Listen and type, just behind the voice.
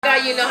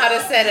you know how to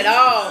set it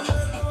off.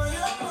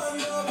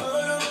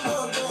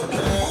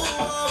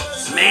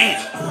 Man,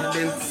 it's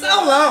been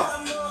so long.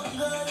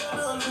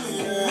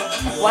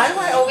 Why do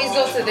I always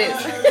go to this?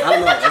 I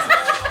don't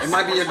know. It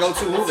might be your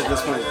go-to move at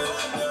this point.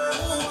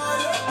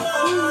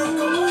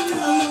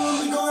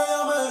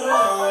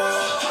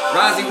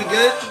 Rozzy, we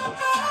good?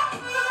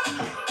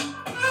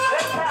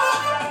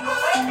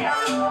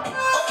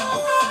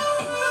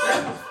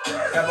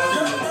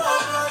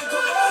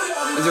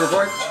 Is it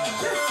recording?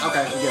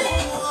 Okay, we good.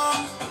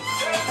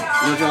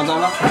 You know what I'm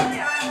talking about?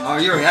 Oh,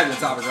 you already have your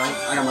topics, right?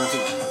 I got mine too.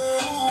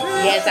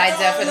 Yes, I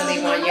definitely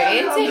want your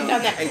intake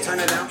on that. Hey, turn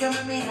it down.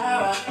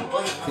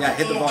 Yeah,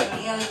 hit the volume.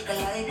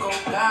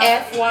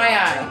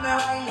 FYI,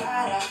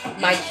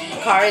 my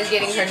car is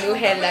getting her new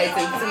headlights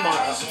in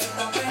tomorrow.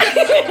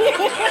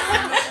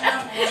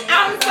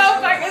 I'm so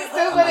fucking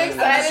stupid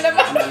excited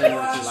about it.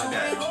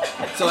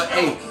 So,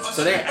 hey,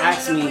 so they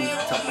asked me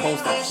to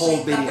post a whole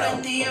video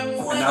and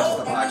not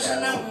just a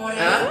podcast.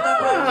 Oh.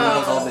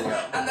 Post a whole video.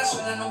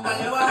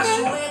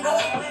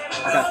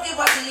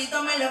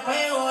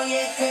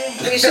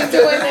 We should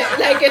do it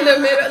like in the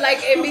middle,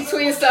 like in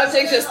between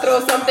subjects, just throw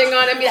something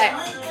on and be like,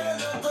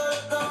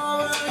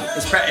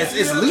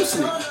 It's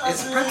loosening. I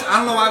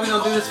don't know why we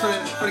don't do this for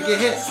to get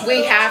hits.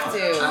 we have to.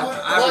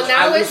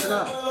 Now it's loosen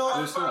up.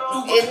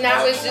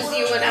 Now it's just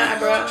you and I,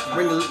 bro.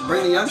 Bring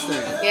the youngster in.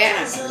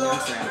 Yeah. Bring the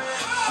youngster in.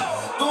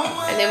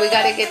 And then we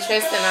gotta get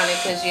Tristan on it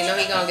because you know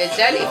he gonna get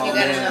jelly if you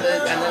got another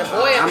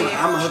boy up here.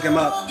 I'm gonna hook him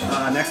up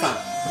next time.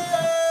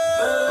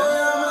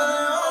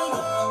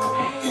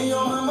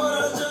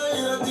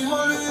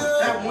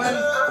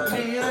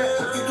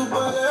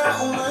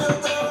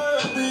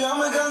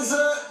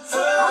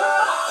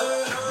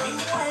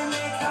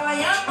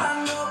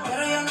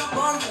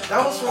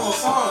 That was from a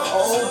song, an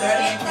old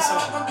Daddy Yankee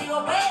song.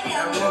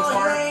 That one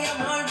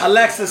part.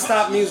 Alexa,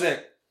 stop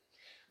music.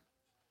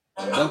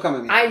 Don't come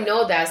at me. I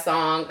know that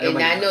song, and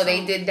I know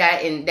they did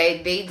that, and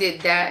they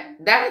did that.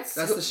 That's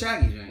the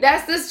Shaggy joint.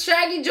 That's the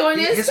Shaggy joint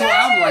in His whole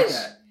album like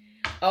that.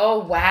 Oh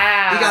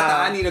wow! He got the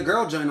I Need a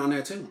Girl joint on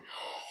there too.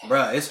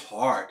 Bruh, it's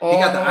hard. He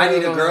got the I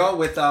Need a Girl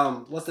with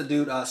what's the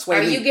dude? Sway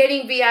Are Lee. you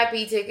getting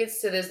VIP tickets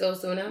to this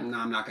Ozuna? No,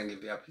 I'm not gonna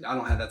get VIP. I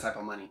don't have that type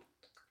of money.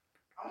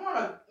 I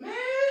wanna, man.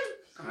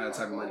 I don't have that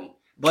type of money.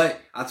 But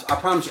I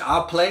promise you,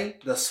 I'll play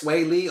the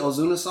Sway Lee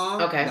Ozuna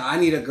song. Okay. The I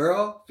Need a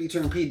Girl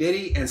featuring P.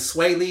 Diddy, and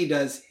Sway Lee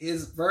does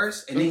his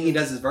verse, and then he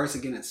does his verse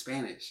again in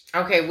Spanish.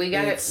 Okay, we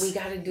gotta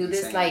do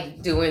this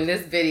like doing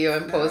this video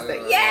and post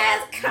it.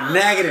 Yes, come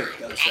Negative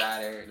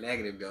ghostwriter.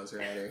 Negative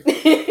ghostwriter.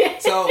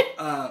 So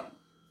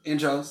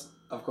intros,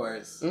 of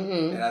course.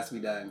 It has to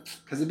be done.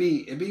 Cause it'd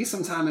be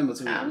some time in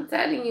between. I'm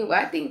telling you,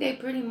 I think they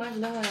pretty much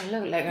know what I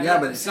look like. Yeah,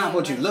 but it's not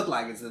what you look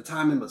like, it's the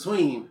time in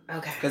between.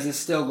 Okay. Cause it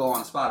still go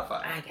on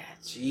Spotify. I got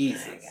you.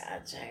 Jesus. I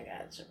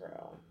got you,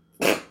 bro.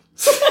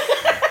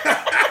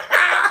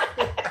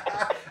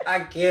 I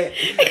can't.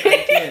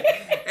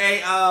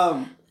 Hey,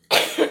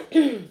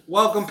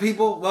 welcome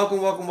people.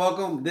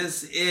 Welcome.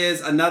 This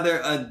is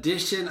another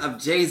edition of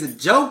Jay's a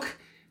Joke.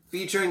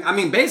 Featuring,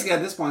 basically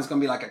at this point it's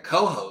gonna be like a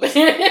co-host.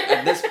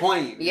 At this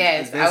point,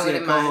 yes, it's basically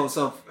a co-host.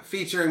 So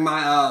featuring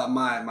my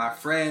my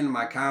friend,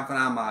 my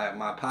confidant,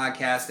 my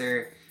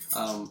podcaster.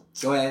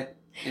 Go ahead,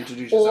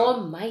 introduce yourself.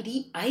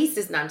 Almighty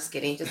Isis. No, I'm just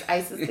kidding. Just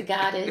Isis the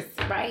goddess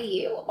right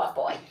here with my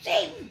boy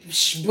Jay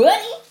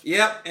Bunny.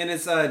 Yep, and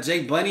it's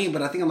Jay Bunny,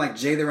 but I think I'm like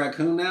Jay the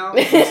Raccoon now.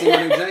 You see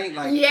my new Jay?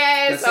 Like,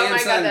 yes, the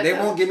Samsung, they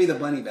won't give me the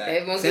bunny back.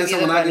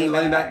 Samsung will not give me the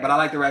bunny back, but I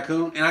like the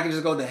raccoon, and I can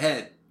just go with the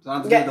head. So I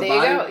don't have to do the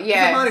body. Go.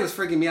 Yeah. The body was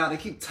freaking me out. They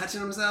keep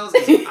touching themselves.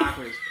 It's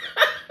awkward as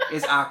fuck.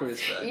 It's awkward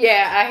as fuck.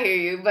 Yeah, I hear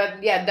you.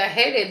 But yeah, the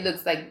head, it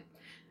looks like,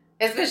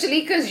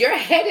 especially because your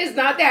head is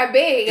not that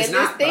big. It's and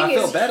not, this thing but I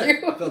feel is better.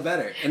 true. I feel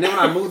better. And then when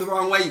I move the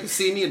wrong way, you can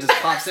see me. It just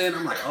pops in.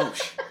 I'm like, oh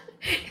shit.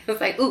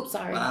 It's like, oops,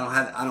 sorry. But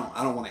I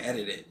don't want to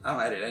edit it. I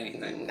don't edit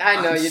anything. I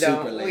know I'm you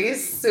super don't. lazy. We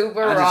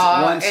super I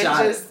raw. One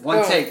shot,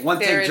 one take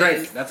Drake.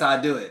 Is. That's how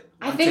I do it.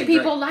 I think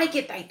people like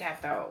it like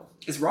that though.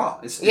 It's raw.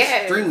 It's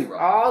extremely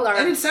raw.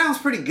 And it sounds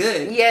pretty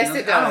good. Yes,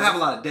 it does. I don't have a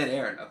lot of dead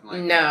air or nothing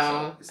like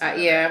that.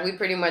 No. Yeah, we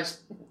pretty much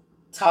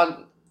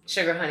talk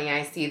sugar, honey,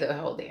 iced tea the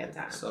whole damn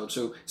time. So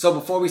true. So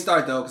before we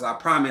start though, because I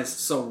promise,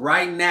 so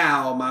right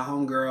now, my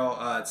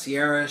homegirl,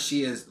 Tiara,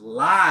 she is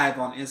live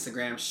on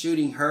Instagram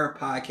shooting her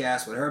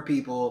podcast with her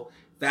people,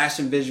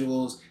 fashion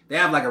visuals. They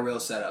have like a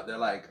real setup. They're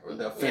like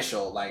the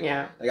official, they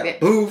got a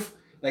booth.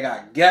 They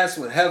got guests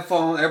with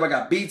headphones. Everybody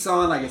got beats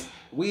on. Like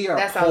we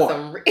are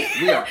poor.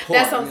 We are poor.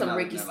 That sounds some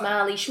Ricky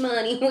Smiley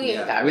shmoney. We don't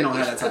have that type. We don't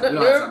have that type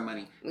of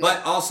money.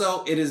 But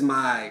also, it is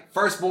my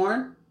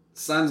firstborn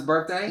son's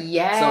birthday.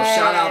 Yes. So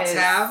shout out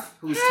Tav,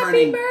 who's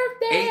turning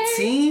birthday.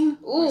 18.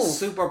 Ooh. I'm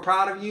super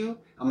proud of you.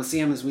 I'm gonna see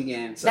him this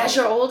weekend. So that's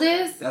your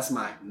oldest? That's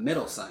my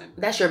middle son.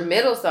 That's your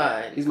middle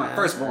son. He's my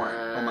firstborn.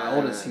 But my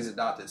oldest, he's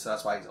adopted, so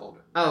that's why he's older.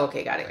 Oh,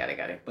 okay, got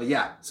it. But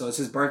yeah, so it's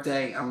his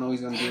birthday. I don't know what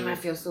he's gonna do. I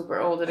feel super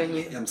older than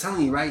you. I'm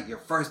telling you, right? You're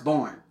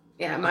firstborn.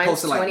 Yeah, I mine's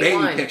posted like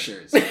 21. baby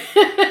pictures.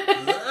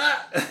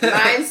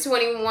 Mine's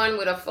 21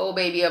 with a full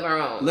baby of her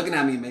own. Looking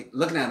at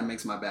him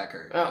makes my back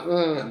hurt. You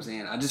know what I'm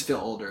saying? I just feel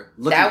older.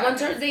 That one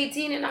turns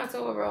 18 in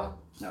October, bro.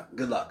 No,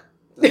 good luck.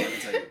 That's what I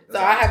can tell you. So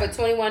I have a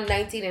 21,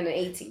 19, and an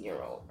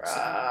 18-year-old.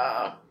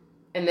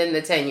 And then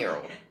the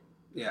 10-year-old.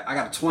 Yeah, I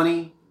got a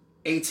 20,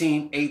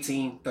 18,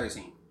 18,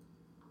 13.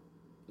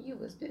 You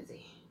was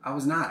busy. I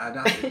was not. I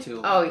adopted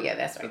two. Oh, yeah,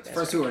 that's right. The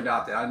first two were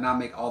adopted. I did not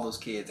make all those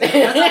kids. That's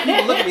how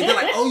people look at me. They're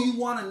like, "Oh, you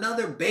want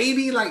another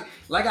baby?" Like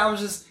I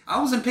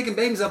wasn't picking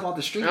babies up off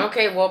the street.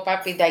 Okay, well,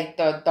 papi, like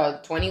the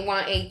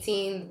 21,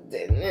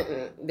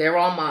 18, they're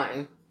all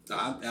mine.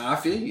 I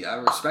feel you. I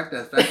respect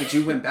the fact that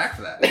you went back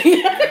for that.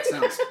 That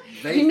sounds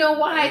vague. You know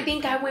why I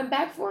think I went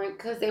back for it?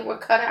 Because they were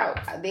cut out.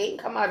 They didn't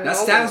come out of That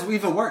nowhere. sounds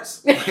even worse.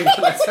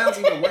 That sounds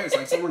even worse.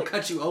 Like someone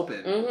cut you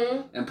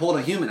open and pulled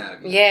a human out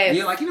of you. Yes. And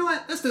you're like, you know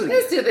what? Let's do it again.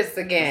 Let's do this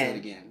again.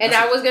 Let's do it again. And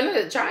I was going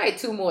to try it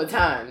 2 more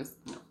times.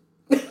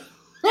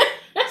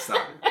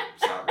 Stop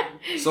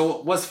it.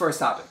 So what's the first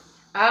topic?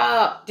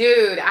 Oh,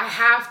 dude, I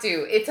have to.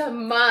 It's a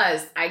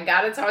must. I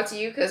gotta talk to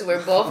you because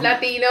we're both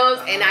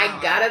Latinos, and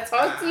I gotta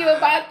talk to you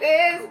about I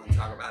this. don't want to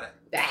talk about it.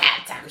 The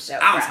halftime show.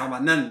 I don't talk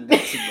about nothing about the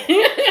Super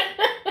Bowl.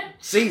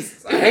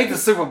 Jesus, I hate the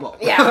Super Bowl.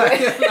 Yeah.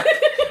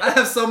 I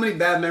have so many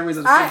bad memories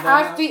of the Super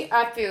Bowl.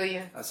 I feel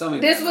you. So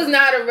many This bad was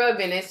memories. not a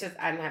rubbing. It's just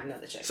I didn't have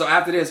another check. So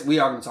after this, we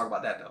are going to talk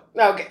about that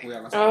though. Okay. We are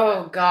going to talk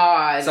about that.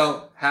 God.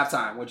 So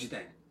halftime, what'd you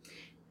think?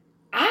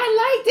 I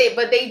liked it,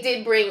 but they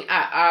did bring.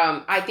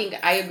 I think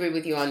I agree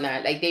with you on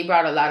that. Like they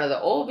brought a lot of the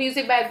old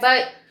music back,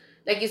 but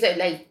like you said,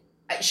 like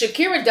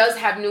Shakira does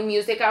have new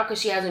music out because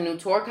she has a new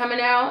tour coming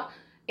out,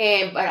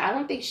 but I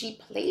don't think she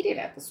played it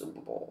at the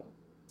Super Bowl.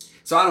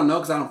 So I don't know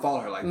because I don't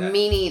follow her like that.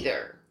 Me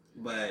neither.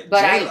 But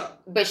J-Lo.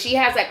 But she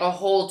has like a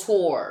whole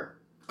tour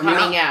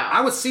coming out.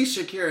 I would see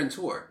Shakira in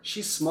tour.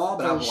 She's small,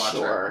 but I would watch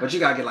her. But you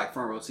gotta get like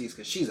front row seats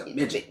because she's a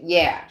midget.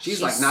 Yeah,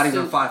 she's like not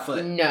even 5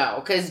 foot. No,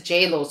 because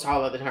J-Lo's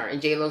taller than her,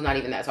 and J-Lo's not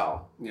even that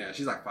tall. Yeah,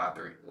 she's like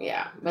 5'3".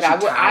 Yeah, but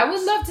I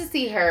would love to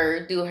see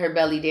her do her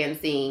belly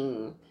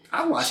dancing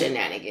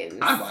shenanigans.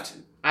 I'm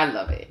watching. I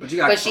love it.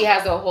 But she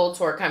has a whole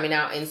tour coming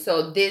out, and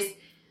so this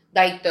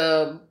like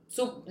the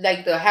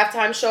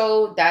halftime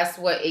show. That's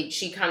what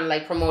she kind of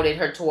like promoted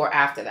her tour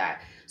after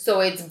that. So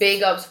it's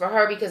big ups for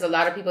her because a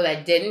lot of people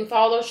that didn't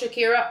follow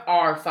Shakira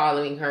are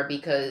following her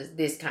because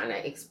this kind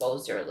of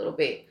exposed her a little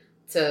bit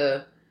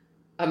to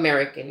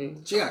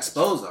American. She got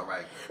exposed though,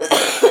 right?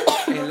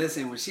 Hey,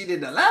 listen, when she did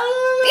the la la la,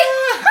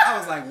 I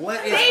was like,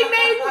 what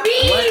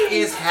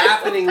is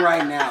happening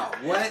right now?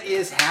 What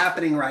is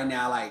happening right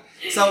now? Like,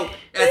 so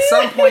at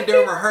some point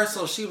during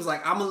rehearsal, she was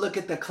like, I'm gonna look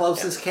at the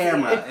closest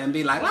camera and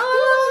be like, la la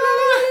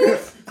la la.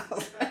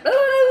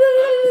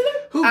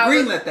 Who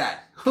greenlit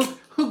that?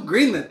 Who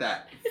greenlit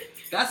that?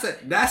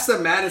 That's the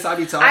madness I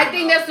be talking about. I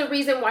think that's the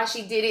reason why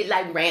she did it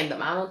like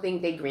random. I don't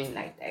think they green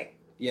like that.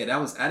 Yeah,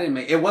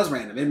 it was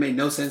random. It made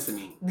no sense to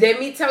me. Let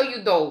me tell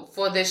you though,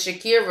 for the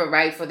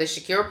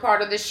Shakira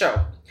part of the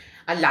show,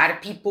 a lot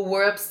of people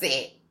were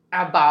upset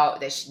about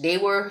that they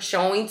were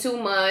showing too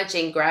much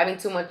and grabbing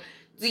too much.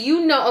 Do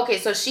you know? Okay,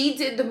 so she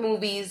did the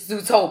movie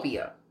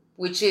Zootopia,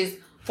 which is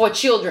for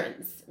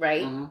children's,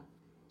 right? Mm-hmm.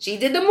 She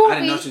did the movie. I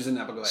didn't know she was in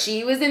that, but go ahead.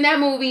 She was in that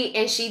movie,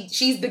 and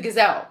she's the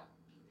gazelle.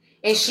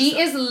 And she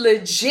is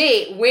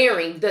legit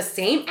wearing the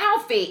same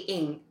outfit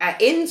in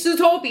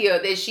Zootopia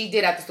that she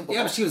did at the Super Bowl.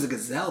 Yeah, but she was a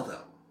gazelle,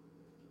 though.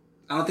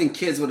 I don't think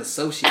kids would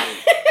associate.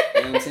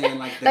 You know what I'm saying?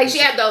 Like she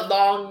had the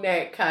long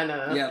neck kind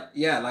of.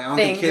 Yeah. Like I don't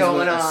think kids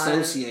would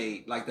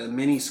associate like the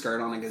mini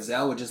skirt on a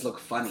gazelle would just look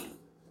funny.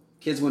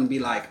 Kids wouldn't be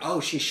like,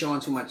 "Oh, she's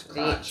showing too much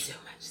crotch." Too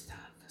much stuff.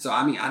 So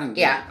I mean, I didn't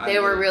get it. They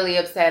were really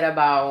upset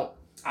about.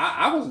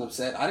 I wasn't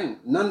upset. I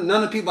didn't. None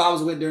of the people I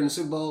was with during the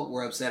Super Bowl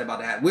were upset about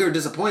that. We were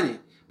disappointed.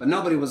 But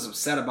nobody was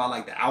upset about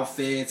like the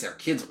outfits or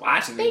kids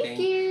watching anything. Thank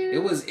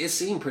you. It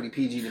seemed pretty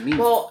PG to me.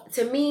 Well,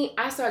 to me,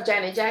 I saw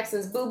Janet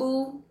Jackson's Boo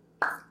Boo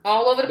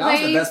all over the place.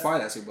 That was the best part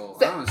of that Super Bowl.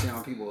 I don't understand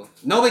how people.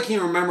 Nobody can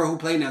remember who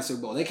played in that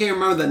Super Bowl. They can't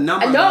remember the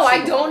number. No,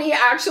 I don't.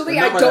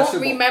 I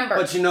don't remember.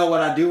 But you know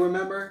what I do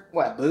remember?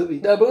 What? The booby.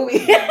 The booby.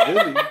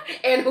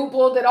 And who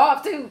pulled it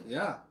off too?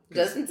 Yeah.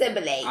 Justin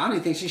Timberlake. I don't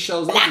even think she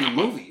shows up in the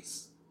movies.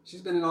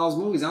 She's been in all those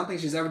movies. I don't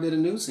think she's ever did a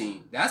new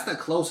scene. That's the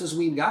closest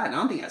we've gotten. I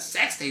don't think a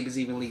sex tape is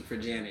even leaked for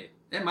Janet.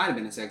 It might have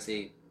been a sex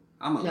tape.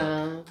 I'm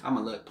gonna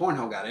look.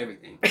 Pornhub got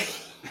everything.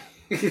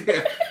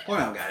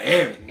 Pornhub got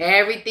everything.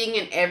 Everything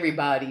and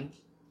everybody.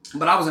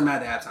 But I wasn't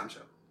mad at the halftime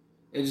show.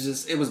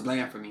 It was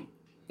bland for me.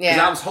 Yeah.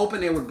 Because I was hoping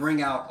they would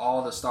bring out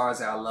all the stars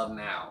that I love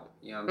now.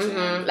 You know what I'm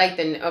saying?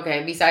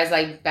 Like besides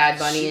like Bad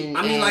Bunny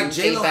like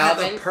J-Lo had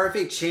the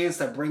perfect chance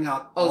to bring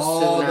out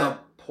all the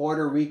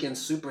Puerto Rican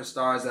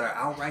superstars that are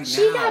out right now.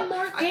 She got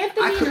Mark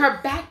Anthony in her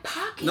back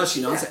pocket. No,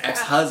 she knows. It's an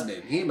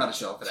ex-husband. He ain't about to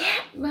show up for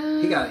that.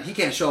 Yeah, he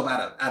can't show up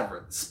out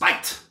of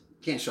spite.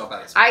 He can't show up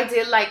out of spite. I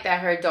did like that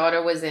her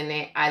daughter was in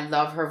it. I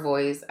love her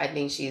voice. I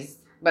think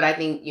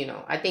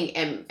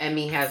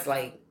Emmy has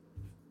like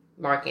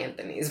Mark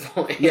Anthony's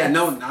voice. Yeah,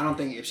 no, I don't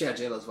think if she had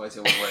J-Lo's voice,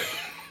 it would work.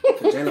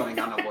 Because J-Lo ain't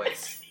got no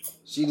voice.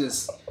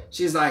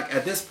 She's like,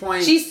 at this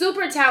point... She's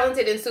super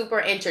talented and super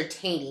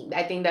entertaining.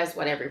 I think that's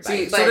what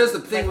everybody... so there's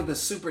the thing with the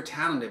super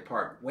talented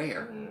part.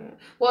 Where?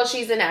 Well,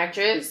 she's an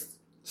actress.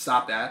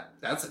 Stop that.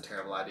 That's a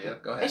terrible idea.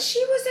 Go ahead.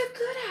 She was a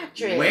good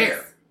actress.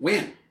 Where?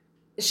 When?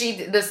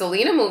 The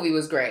Selena movie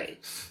was great.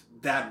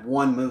 That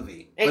one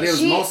movie. And but it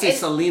was mostly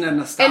Selena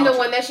nostalgia. And the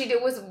one that she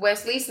did was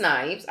Wesley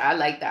Snipes. I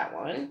like that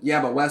one.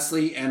 Yeah, but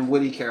Wesley and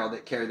Woody Carroll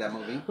that carried that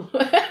movie.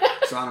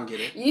 So I don't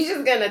get it. You're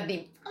just gonna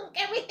debunk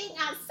everything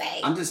I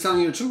say. I'm just telling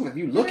you the truth. If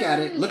you look at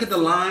it, look at the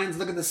lines,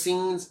 look at the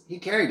scenes, he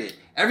carried it.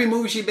 Every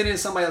movie she'd been in,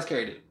 somebody else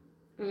carried it.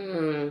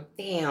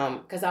 Damn.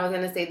 Because I was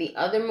gonna say the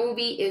other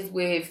movie is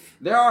with...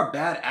 There are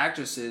bad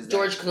actresses.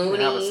 George Clooney.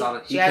 Have a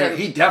solid,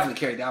 he definitely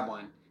carried that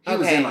one. He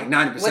was in like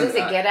 90% What is of it,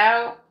 that. Get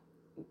Out?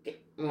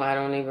 Well, I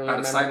don't even remember. Out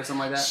of Sight or something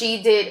like that?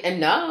 She did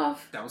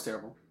enough. That was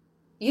terrible.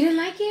 You didn't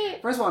like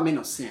it? First of all, it made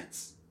no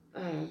sense.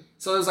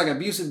 So it was like an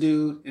abusive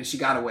dude, and she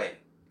got away.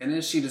 And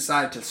then she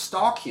decided to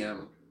stalk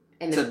him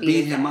and to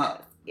beat him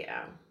up.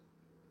 Yeah.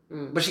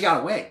 But she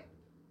got away.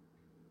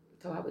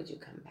 So why would you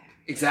come back?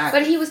 Exactly.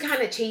 But he was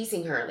kind of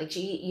chasing her. Like,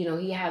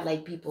 he had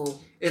like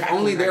people. If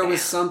only there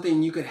was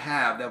something you could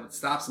have that would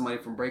stop somebody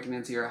from breaking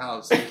into your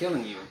house and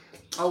killing you.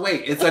 Oh,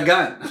 wait, it's a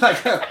gun.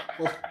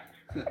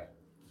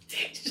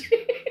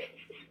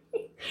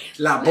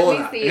 La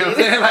bola. You know what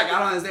I'm saying? Like, I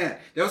don't understand.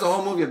 There was a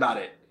whole movie about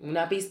it.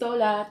 Una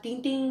pistola,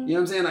 ding ding. You know what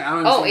I'm saying? Like, I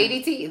don't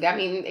understand. ADT. I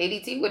mean,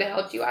 ADT would have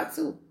helped you out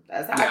too.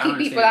 That's how I keep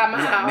people out of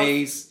my house.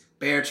 Mace,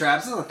 bear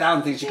traps. There's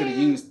 1,000 things she could have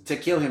used to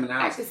kill him in the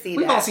house. I could see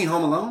We've that. all seen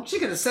Home Alone. She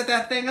could have set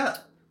that thing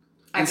up.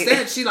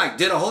 Instead, she like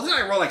did a whole thing,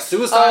 like roll like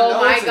suicide notes.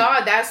 Oh my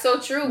God, that's so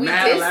true. We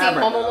did see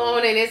Home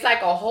Alone, and it's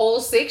like a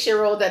whole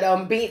 6-year-old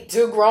that beat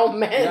 2 grown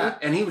men. Yeah,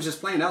 and he was just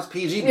playing. That was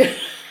PG beating.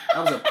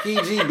 That was a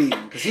PG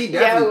beating because he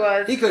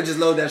definitely he could have just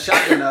loaded that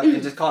shotgun up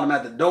and just called him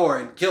at the door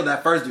and killed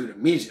that first dude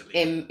immediately.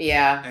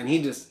 And he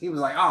was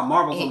like, oh,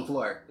 marbles on the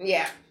floor.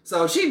 Yeah.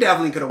 So she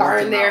definitely could have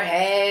burned their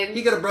head.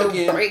 He could have broken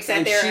in, and she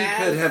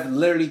ass. could have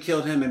literally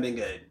killed him and been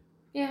good.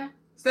 Yeah.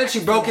 Instead, she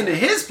broke into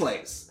his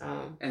place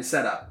and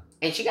set up.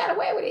 And she got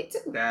away with it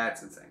too.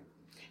 That's insane.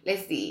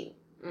 Let's see.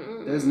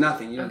 There's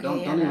nothing. Don't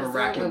even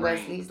rack your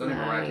brain. Don't even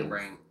rack your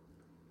brain.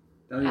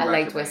 I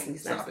liked Wesley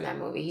Snipes in that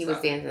movie. He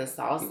was dancing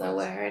salsa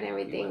with her and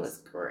everything. It was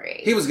great.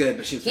 He was good,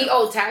 but he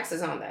owed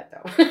taxes on that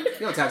though.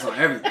 He owed tax on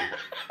everything.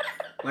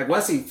 Like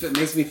Wesley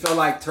makes me feel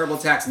like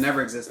TurboTax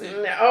never existed.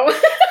 No.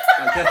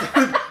 Like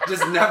that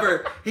just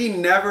never. He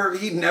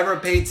never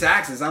paid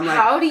taxes. I'm like,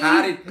 how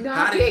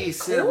did he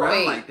sit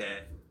around like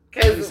that?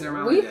 Because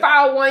we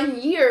filed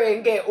 1 year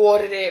and get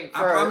audited. I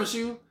promise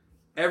you.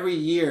 Every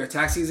year,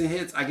 tax season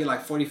hits, I get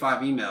like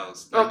 45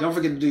 emails. Like, don't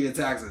forget to do your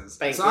taxes.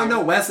 I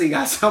know Wesley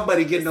got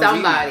somebody getting those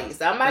emails.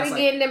 Somebody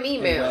getting them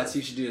emails. Hey, Wes,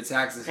 you should do the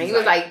taxes. And he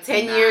was like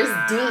 10 years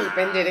deep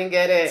and didn't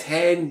get it.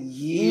 10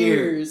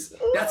 years.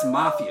 That's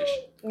mafia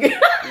shit. You know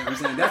what I'm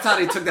saying? That's how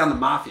they took down the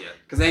mafia.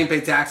 Because they ain't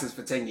paid taxes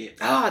for 10 years.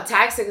 Oh,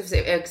 tax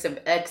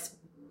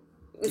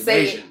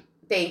evasion.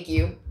 Thank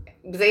you.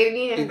 Say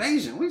it again.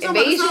 Evasion. What are you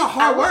talking about? It's not a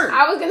hard word.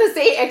 I was going to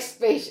say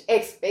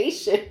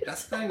expansion.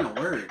 That's not even a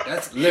word.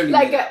 That's literally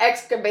like an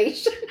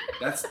excavation.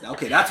 That's a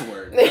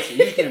word.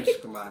 You can't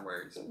just combine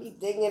words. Be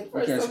digging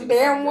for some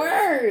damn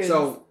words.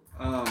 So,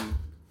 all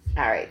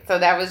right. So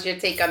that was your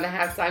take on the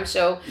halftime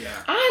show. Yeah.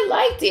 I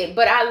liked it,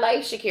 but I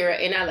like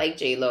Shakira and I like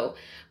J-Lo.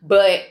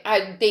 But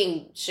I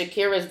think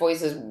Shakira's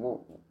voice is...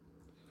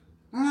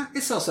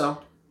 It's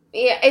so-so.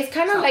 Yeah, it's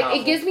kind of like,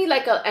 powerful. It gives me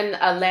like an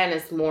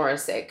Alanis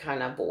Morissette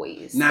kind of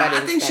voice. Nah,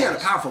 I think she had a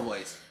powerful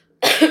voice.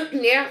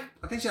 Yeah.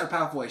 I think she had a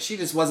powerful voice. She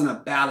just wasn't a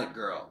ballad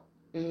girl.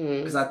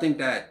 Because I think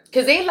that...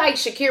 Because they like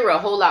Shakira a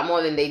whole lot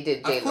more than they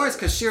did J-Lo. Of course,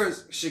 because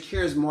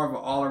Shakira's more of an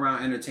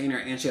all-around entertainer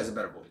and she has a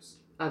better voice.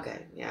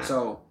 Okay, yeah.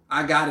 So,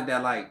 I got it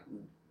that like,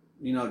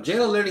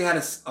 J-Lo literally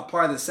had a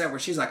part of the set where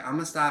she's like, I'm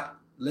going to stop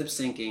lip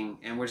syncing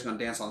and we're just going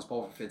to dance on this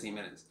pole for 15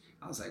 minutes.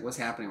 I was like, what's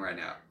happening right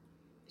now?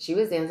 She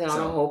was dancing on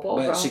a whole pole.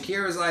 But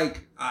Shakira's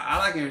like, I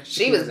like her.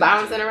 She was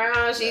bouncing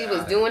around. She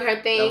was doing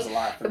her thing. That was a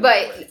lot for me.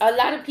 But a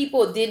lot of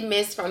people did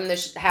miss from the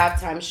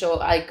halftime show,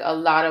 like a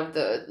lot of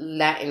the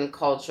Latin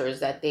cultures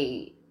that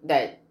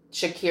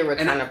Shakira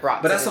kind of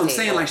brought. But that's what I'm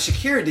saying. Like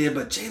Shakira did,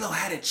 but J-Lo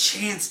had a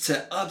chance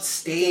to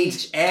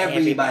upstage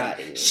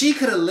everybody. She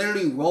could have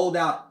literally rolled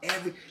out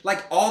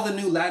all the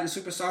new Latin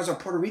superstars are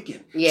Puerto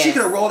Rican. Yes. She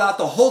could have rolled out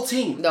the whole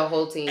team.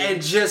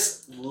 And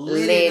just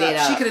lit it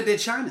up. She could have did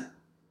China.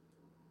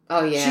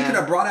 Oh yeah. She could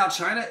have brought out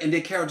China and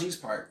did Karol G's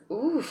part.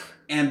 Oof.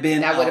 And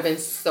been that would have been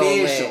so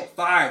lit.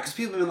 Fire. Because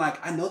people have been like,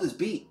 I know this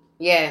beat.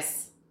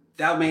 Yes.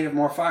 That made it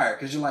more fire.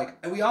 Because you're like,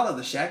 and we all love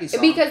the Shaggy song.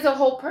 Because the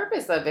whole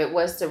purpose of it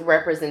was the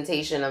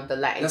representation of the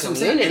Latin community. What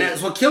I'm saying. And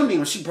that's what killed me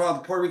when she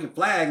brought the Puerto Rican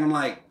flag. And I'm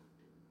like,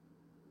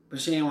 but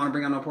she didn't want to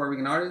bring out no Puerto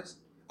Rican artists?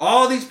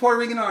 All these Puerto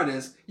Rican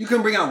artists, you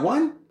couldn't bring out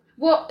one?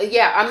 Well,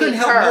 yeah, I mean, couldn't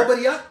help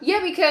nobody up. Yeah,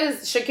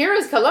 because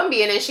Shakira's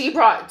Colombian and she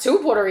brought 2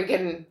 Puerto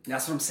Rican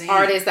That's what I'm saying.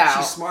 artists out.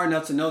 She's smart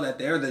enough to know that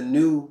they're the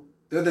new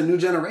They're the new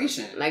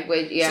generation. Like,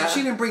 with, yeah. So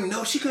she didn't bring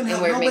she couldn't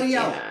help nobody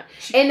out. Yeah.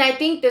 And I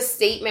think the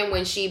statement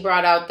when she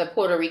brought out the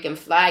Puerto Rican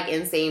flag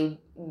and saying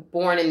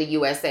born in the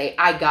USA,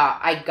 I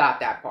got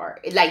that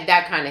part. Like,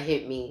 that kind of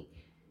hit me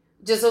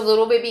just a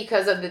little bit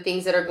because of the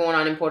things that are going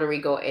on in Puerto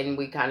Rico, and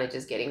we kind of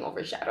just getting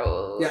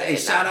overshadowed. Yeah, and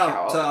shout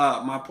out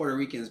to my Puerto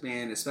Ricans,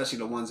 man, especially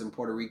the ones in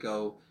Puerto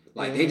Rico.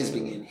 Like, they just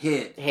been getting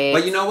hit.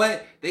 But you know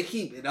what? They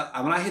keep it up.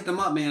 When I hit them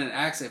up, man, and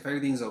ask if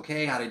everything's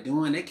okay, how they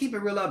doing, they keep it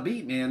real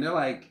upbeat, man. They're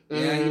like,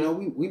 yeah, you know,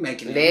 we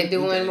making it. They're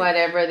doing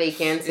whatever they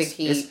can to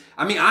keep.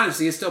 I mean,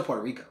 honestly, it's still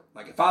Puerto Rico.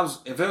 Like,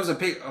 if it was a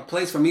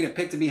place for me to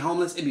pick to be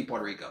homeless, it'd be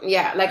Puerto Rico.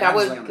 Yeah,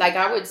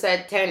 I would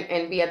set tent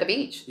and be at the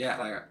beach. Yeah,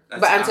 like,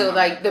 but until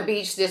the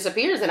beach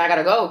disappears, and I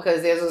gotta go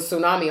because there's a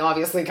tsunami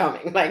obviously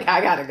coming. Like, I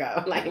gotta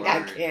go. Like,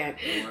 I can't.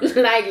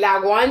 Like La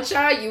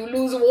Guancha, you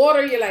lose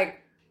water, you're like.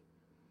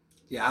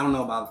 Yeah, I don't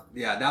know about.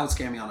 Yeah, that would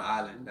scare me on the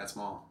island that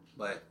small.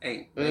 But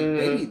hey,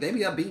 they be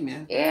upbeat,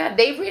 man. Yeah,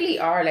 they really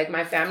are. Like,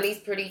 my family's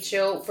pretty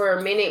chill. For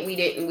a minute, we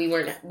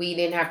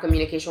didn't have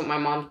communication with my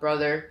mom's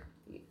brother.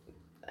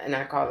 And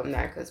I call him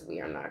that because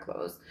we are not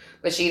close.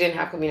 But she didn't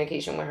have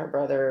communication with her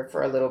brother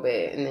for a little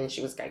bit, and then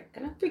she was like,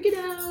 "Can I freak it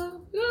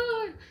out?"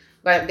 God.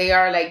 But they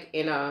are like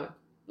in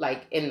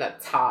the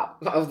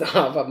top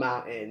of a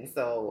mountain,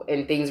 so,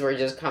 and things were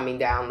just coming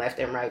down left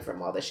and right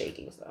from all the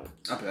shaking stuff.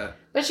 Okay.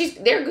 But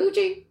they're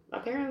Gucci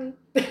apparently.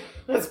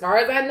 As far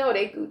as I know,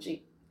 they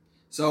Gucci.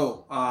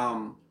 So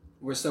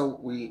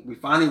we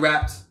finally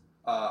wrapped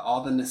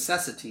all the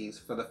necessities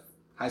for the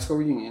high school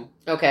reunion.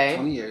 Okay.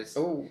 20 years.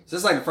 Ooh. So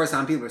it's like the first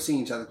time people are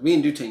seeing each other. We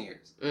didn't do 10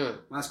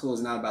 years. My school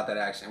is not about that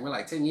action. We're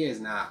like, 10 years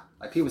now.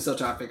 Like, people still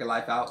trying to figure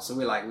life out. So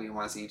we're like, we didn't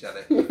want to see each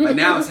other. But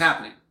now it's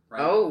happening,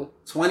 right? Oh.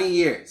 20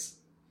 years.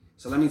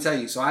 So let me tell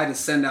you. So I had to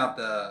send out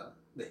the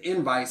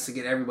invites to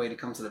get everybody to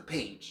come to the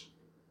page.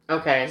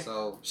 Okay.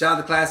 So shout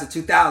out to class of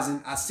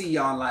 2000. I see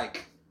y'all in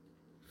like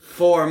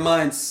 4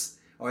 months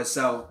or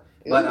so.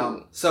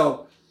 But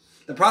so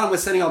the problem with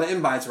sending all the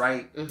invites,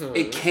 right? Mm-hmm.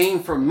 It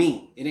came from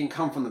me. It didn't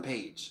come from the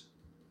page.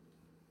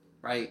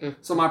 Right? Mm-hmm.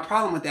 So my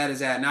problem with that is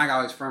that now I got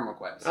all these friend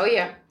requests. Oh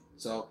yeah.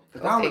 So the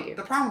problem with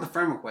the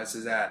friend requests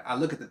is that I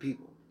look at the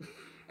people.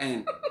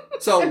 And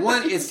so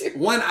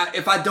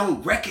if I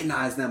don't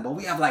recognize them, but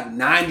we have like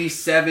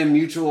 97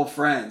 mutual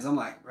friends. I'm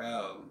like,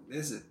 bro,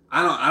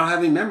 I don't have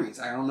any memories.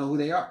 I don't know who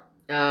they are.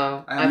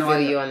 Oh, I feel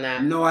you on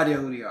that. No idea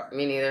who they are.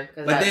 Me neither.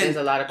 But then there's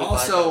a lot of people.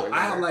 Also,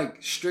 I have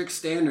like strict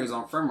standards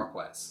on friend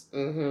requests.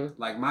 Mm-hmm.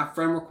 Like, my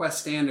friend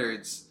request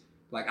standards.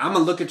 Like, I'm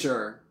gonna look at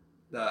I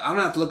don't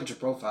have to look at your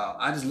profile.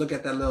 I just look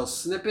at that little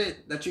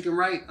snippet that you can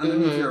write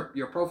underneath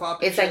your profile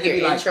picture. It's like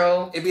your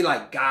intro. It'd be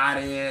like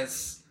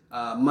goddess,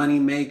 money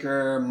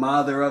maker,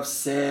 mother of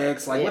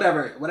 6, like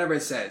whatever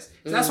it says.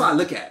 So that's what I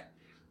look at.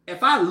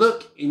 If I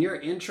look in your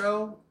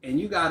intro and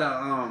you got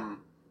a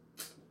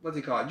what's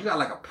it called? You got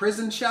like a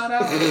prison shout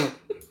out?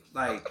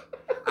 Like,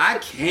 I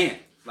can't.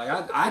 Like,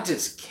 I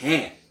just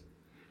can't.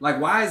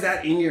 Like, why is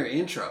that in your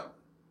intro?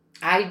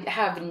 I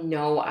have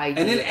no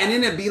idea. And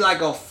then it'd be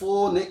like a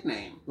full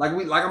nickname. Like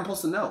I'm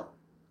supposed to know.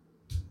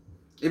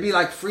 It'd be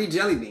like Free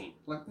Jelly Bean.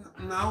 Like,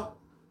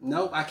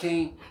 no, I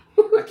can't.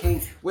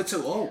 We're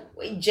too old.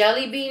 Wait,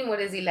 Jelly Bean? What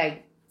is he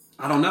like?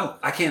 I don't know.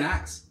 I can't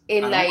ask. I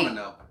don't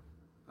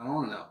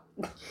want to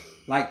know.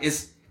 Like,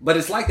 but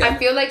it's like that. I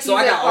feel like he's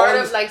I got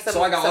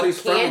all these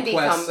friend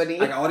requests. Company.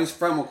 I got all these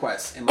friend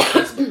requests in my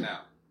Facebook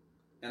now.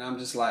 And I'm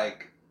just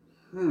like,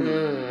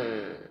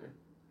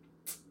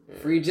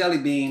 Free Jelly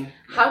Bean.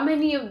 How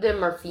many of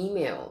them are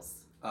females?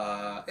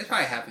 It's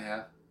probably half and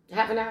half.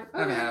 Half and half?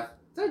 Half and half.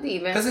 So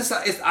even. Because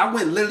I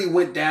literally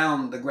went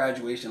down the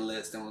graduation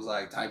list and was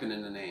like typing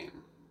in the name.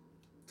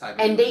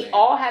 And they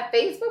all have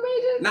Facebook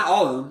pages? Not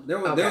all of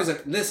them. There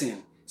was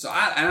listen. So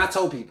I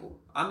told people,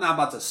 I'm not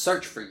about to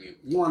search for you.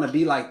 You want to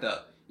be like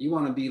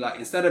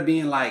instead of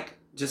being like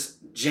just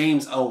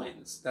James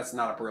Owens. That's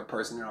not a real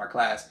person in our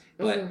class.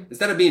 But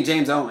instead of being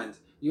James Owens,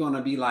 you want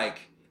to be like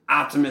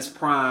Optimus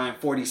Prime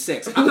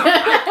 46. I'm not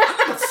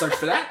about to search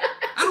for that.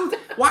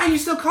 Why are you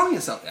still calling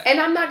yourself that? And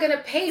I'm not going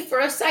to pay for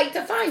a site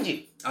to find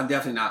you. I'm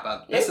definitely not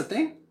about that. That's the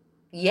thing.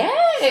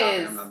 Yes.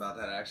 Sorry, I'm not about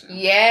that actually.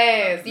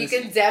 Yes. You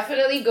can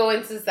definitely go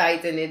into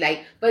sites and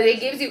but it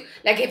gives you,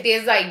 like, if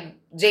there's like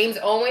James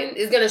Owen,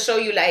 it's going to show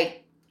you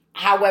like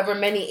however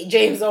many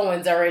James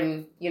Owens are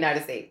in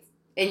United States.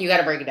 And you got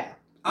to break it down.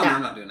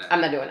 I'm not doing that.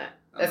 I'm not doing that.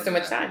 That's too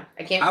much time.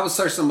 I can't. I would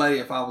search somebody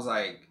if I was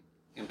like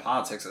in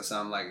politics or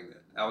something, like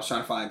I was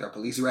trying to find their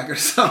police record or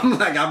something.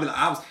 Like I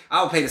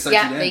would pay to search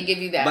them. Yeah, they give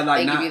you that. But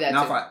like, give you that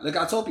too. Look,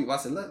 I told people, I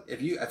said, look,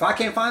 if I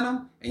can't find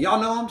them and y'all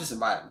know them, just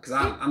invite them because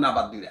I'm not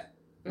about to do that.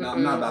 No,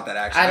 I'm not about that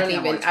action.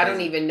 I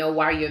don't even know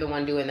why you're the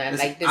one doing that.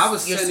 Listen, like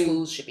this, your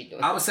school should be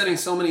doing. I was sending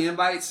so many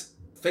invites.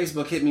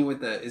 Facebook hit me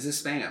with is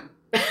this spam?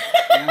 You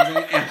know what I'm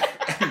saying?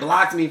 And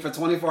blocked me for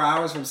 24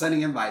 hours from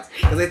sending invites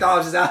because they thought I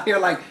was just out here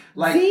like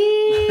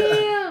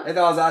they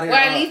thought I was out here.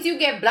 Well, at least you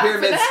get blocked for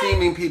that. Pyramid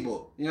scheming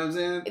people. You know what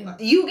I'm saying?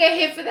 You get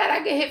hit for that.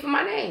 I get hit for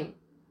my name.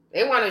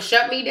 They want to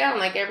shut me down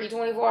like every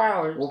 24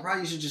 hours. Well,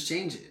 probably you should just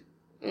change it.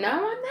 No,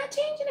 I'm not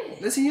changing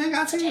it. Listen, you ain't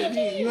got to.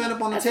 You end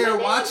up on the terror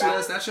watch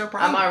list. That's your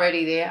problem. I'm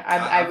already there.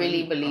 I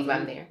really believe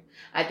I'm there.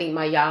 I think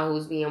my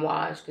Yahoo's being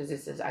watched because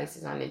it says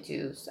ISIS on it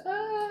too. So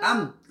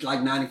I'm like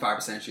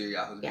 95% sure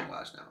Yahoo's being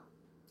watched now.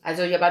 I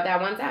told you about that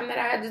one time that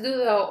I had to do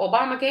the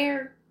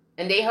Obamacare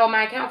and they held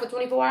my account for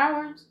 24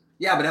 hours.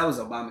 Yeah, but that was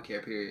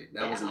Obamacare period.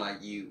 That wasn't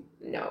like you.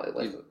 No, it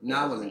wasn't.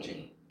 No, it wasn't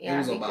you. Yeah, it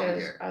was because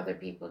Obamacare. Other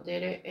people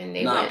did it and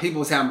they people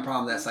was having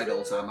problems that site the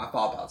whole time. I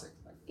follow politics.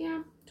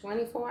 Yeah,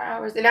 24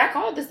 hours. And I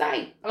called the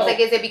site. I was like,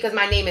 is it because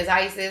my name is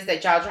ISIS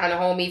that y'all trying to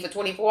hold me for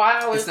 24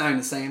 hours? It's not even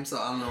the same, so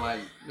I don't know why.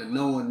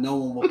 No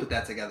one will put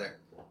that together.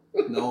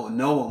 No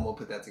one will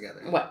put that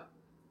together. What?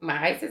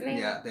 My ISIS name?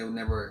 Yeah, they would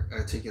never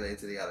articulate it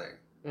to the other.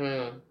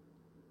 Mm.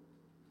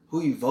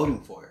 Who are you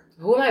voting for?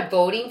 Who am I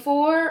voting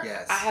for?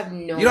 Yes. I have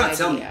no idea. You don't have to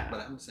tell me,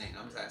 but I'm saying,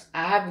 I'm just asking.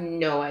 I have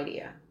no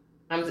idea.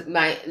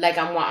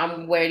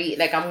 I'm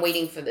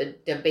waiting for the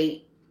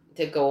debate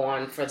to go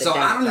on for the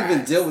Democrats. I don't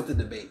even deal with the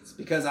debates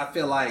because I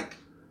feel like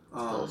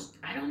I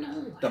don't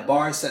know. The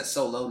bar is set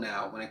so low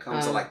now when it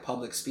comes to like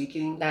public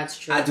speaking. That's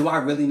true. I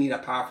really need a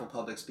powerful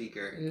public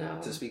speaker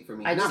to speak for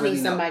me. I just need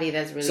somebody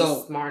that's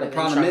really smarter than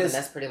Trump, and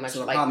that's pretty much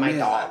like my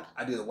dog.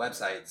 I do the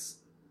websites.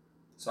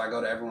 So I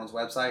go to everyone's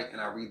website and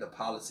I read the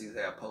policies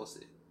they have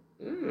posted.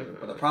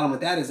 But the problem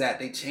with that is that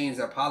they change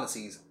their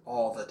policies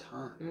all the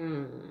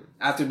time.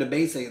 After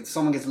debates,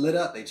 someone gets lit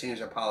up, they change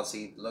their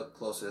policy, look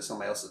closer to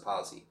somebody else's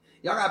policy.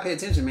 Y'all gotta pay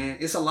attention, man.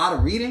 It's a lot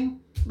of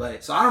reading,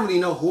 so I don't really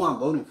know who I'm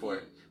voting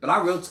for. But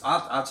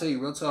I'll tell you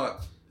real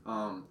talk.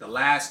 The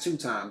last 2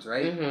 times,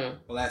 right?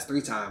 The last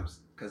 3 times,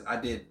 because I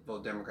did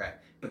vote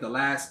Democrat. But the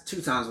last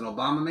 2 times when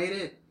Obama made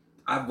it,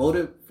 I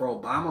voted for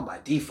Obama by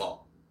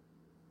default.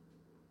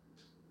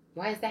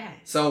 Why is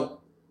that?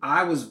 So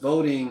I was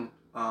voting.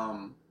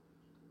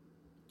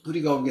 Who did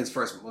he go against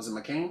first? Was it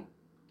McCain?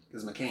 It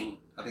was McCain.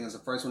 I think it was the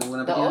first one he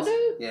went up against. The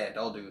old dude? Yeah, the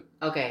old dude.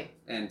 Okay.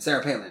 And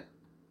Sarah Palin.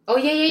 Oh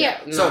yeah.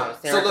 No,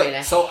 Sarah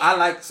Palin. So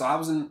I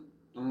was in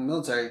the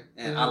military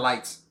and I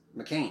liked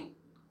McCain,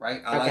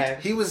 right?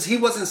 He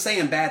wasn't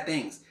saying bad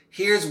things.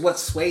 Here's what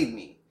swayed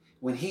me.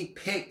 When he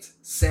picked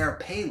Sarah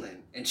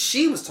Palin and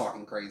she was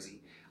talking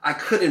crazy, I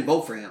couldn't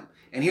vote for him.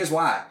 And here's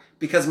why.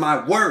 Because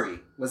my worry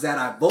was that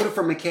I voted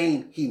for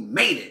McCain, he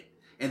made it.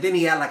 And then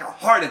he had like a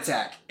heart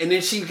attack. And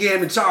then she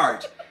came in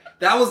charge.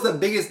 That was the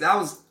biggest,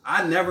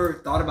 I never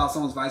thought about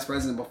someone's vice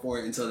president before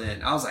until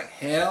then. I was like,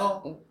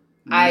 hell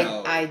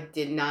no. I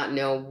did not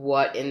know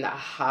what in the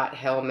hot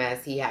hell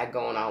mess he had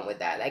going on with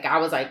that. Like, I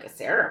was like,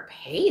 Sarah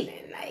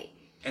Palin, like,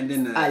 and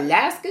then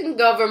Alaskan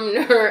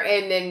governor,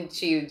 and then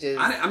she just...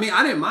 I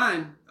didn't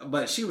mind,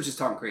 but she was just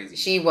talking crazy.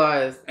 She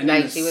was. And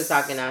like, she was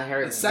talking to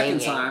her.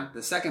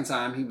 The second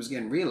time he was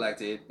getting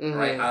reelected,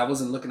 right? I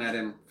wasn't looking at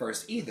him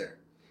first either.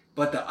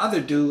 But the other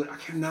dude, I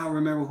cannot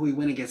remember who he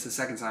went against the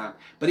second time.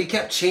 But he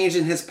kept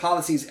changing his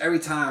policies every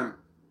time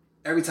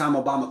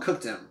Obama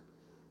cooked him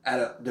at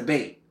a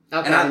debate.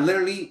 Okay. And I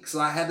literally, so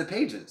I had the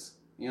pages.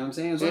 You know what I'm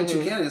saying? There's only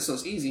 2 candidates, so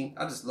it's easy.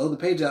 I just load the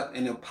page up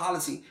and the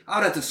policy, I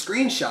would have to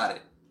screenshot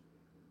it.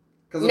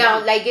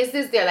 No, like, is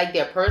this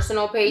their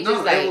personal pages?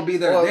 No, like, it will be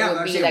their, or it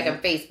would be like a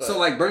Facebook. So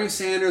like Bernie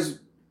Sanders,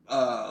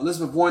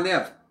 Elizabeth Warren, they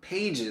have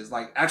pages,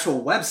 like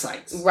actual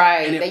websites.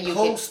 Right. And it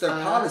posts their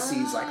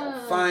policies, like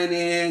on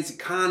finance,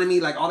 economy,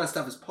 like all that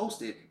stuff is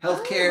posted.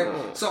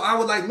 Healthcare. So I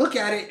would like look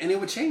at it and it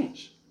would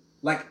change.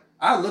 Like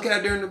I would look at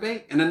it during the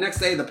debate and the next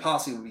day the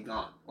policy would be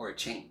gone or it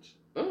changed.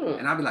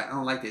 And I'd be like, I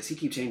don't like this. He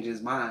keep changing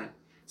his mind.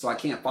 So I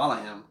can't follow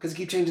him because he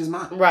keep changing his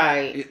mind.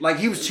 Right. Like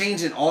he was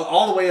changing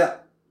all the way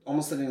up.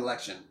 Almost to the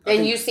election.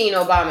 And you seen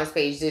Obama's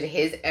page. Did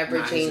his ever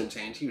change? His didn't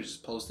change. He was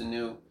just posting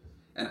new.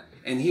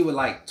 And he would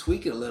like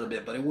tweak it a little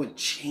bit, but it wouldn't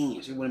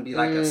change. It wouldn't be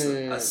like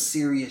a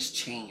serious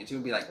change. It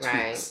would be like tweaks.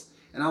 Right.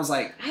 And I was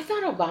like... I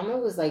thought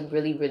Obama was like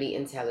really, really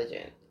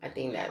intelligent. I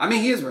think that... I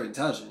mean, he is very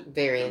intelligent.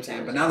 Very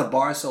intelligent. But now the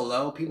bar is so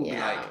low, people be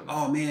like,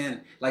 oh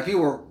man. Like there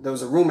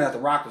was a rumor that The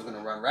Rock was going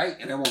to run, right?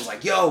 And everyone was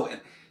like, yo.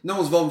 And no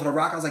one's voting for The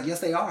Rock. I was like,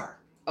 yes, they are.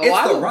 Oh,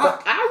 it's The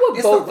Rock. I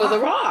would vote for The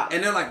Rock.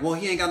 And they're like, well,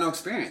 he ain't got no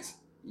experience.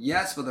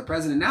 Yes, but the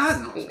president now has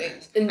no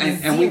experience. And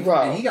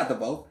he got the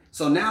vote.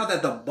 So now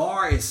that the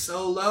bar is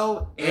so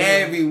low,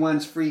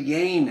 everyone's free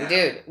game now.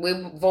 Dude, we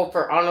vote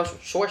for Arnold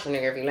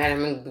Schwarzenegger if you let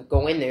him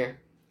go in there.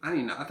 I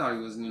didn't know. I thought he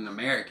was an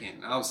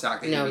American. I was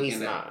shocked that he became he's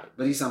not.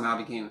 But he somehow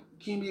became...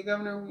 Can you be a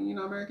governor when you're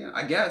not American?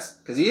 I guess.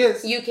 Because he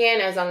is. You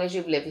can as long as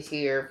you've lived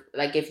here.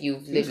 Like if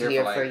you've lived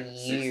here for years.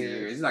 6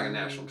 years. He's like a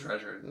national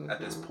treasure at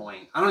this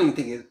point. I don't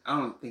think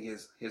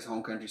his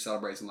home country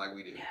celebrates him like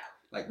we do. Yeah.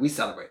 Like, we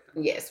celebrate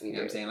him. Yes, we do. You know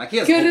what I'm saying? Like, he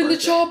has Get in the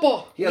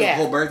chopper! He has a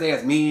whole birthday. He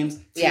has memes,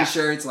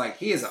 T-shirts. Like,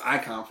 he is an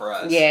icon for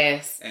us.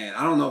 Yes. And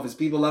I don't know if his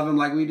people love him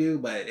like we do,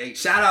 but hey,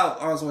 shout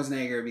out Arnold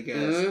Schwarzenegger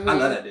because I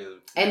love that dude.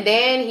 And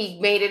then he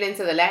made it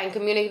into the Latin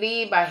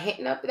community by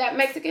hitting up that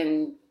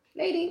Mexican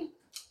lady.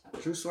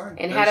 True story.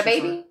 And had a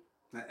baby.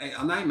 Hey,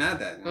 I'm not even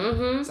mad at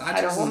that. So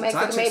had a whole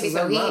Mexican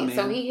baby.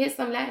 So he hit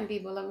some Latin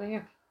people over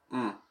here.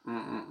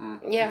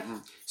 Yeah.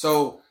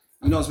 So...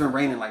 You know, it's been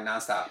raining like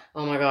nonstop.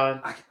 Oh my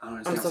God. I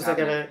don't I'm so sick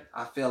of it.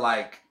 I feel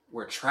like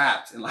we're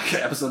trapped in like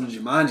an episode of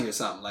Jumanji or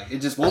something. Like it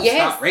just won't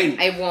stop raining.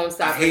 It won't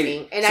stop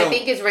raining. And I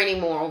think it's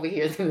raining more over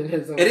here than it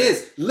is over there. It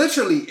is.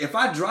 Literally, if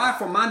I drive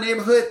from my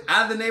neighborhood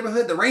out of the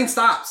neighborhood, the rain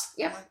stops.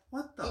 Yep. I'm like,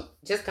 what the?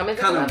 Just coming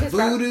kind of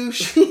voodoo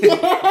shit.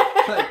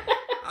 Like,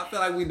 I feel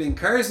like we've been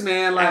cursed,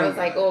 man. Like, I was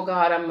like, oh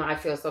God, I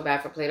feel so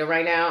bad for Play-Doh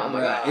right now. Oh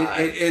my God.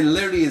 It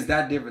literally is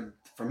that different.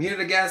 From here to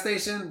the gas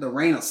station, the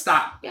rain will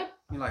stop. Yep.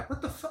 You're like,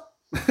 what the fuck?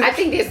 I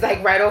think it's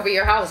like right over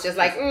your house. Just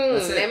like,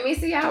 let me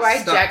see how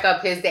I jack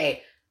up his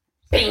day.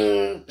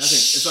 Bing.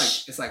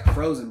 It's like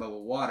Frozen, but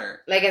with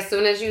water. Like as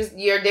soon as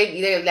you're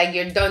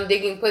done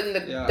digging, putting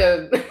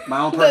the my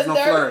own personal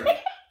flurry.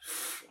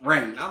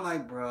 Rain. I'm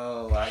like,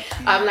 bro.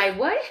 I'm like,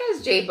 what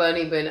has J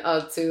Bunny been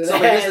up to? So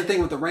here's the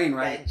thing with the rain,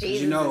 right?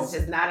 Jesus is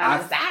just not on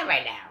the side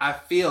right now. I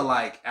feel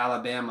like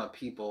Alabama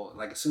people,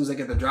 like as soon as they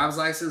get their driver's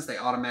license, they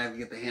automatically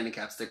get the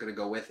handicap sticker to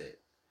go with it.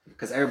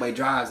 Because everybody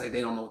drives, like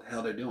they don't know what the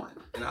hell they're doing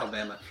in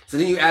Alabama. So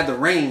then you add the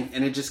rain,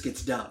 and it just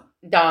gets dumb.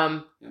 You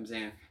know what I'm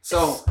saying?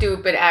 So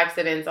stupid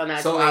accidents on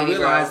that. So I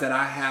realized that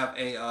I have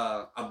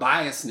a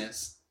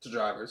biasness to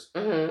drivers.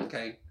 Mm-hmm.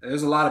 Okay,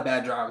 there's a lot of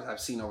bad drivers I've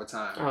seen over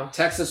time. Oh.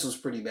 Texas was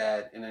pretty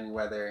bad in any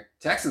weather.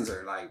 Texans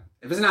are like,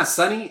 if it's not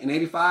sunny in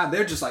 85,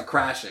 they're just like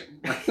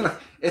crashing.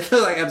 It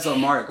feels like episode of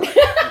Mario Kart.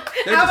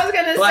 I was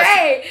gonna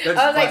say,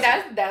 I was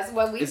like, that's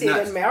what we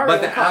did in Mario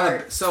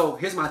Kart. So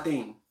here's my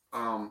thing.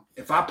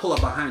 If I pull up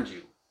behind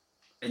you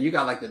and you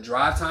got like the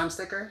drive time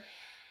sticker,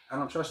 I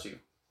don't trust you.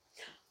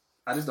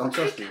 I just don't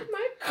trust you.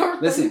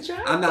 Listen,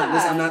 I'm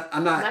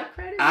not.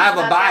 I have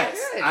a bias.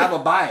 I have a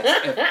bias.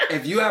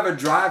 If you have a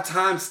drive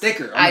time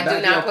sticker, on the back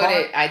of your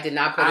car, I did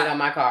not put it on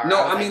my car.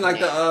 No, I mean like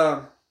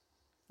the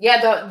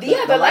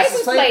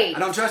license plate. I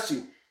don't trust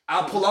you.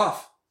 I'll pull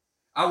off.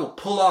 I will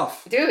pull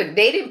off. Dude,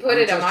 they didn't put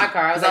it on my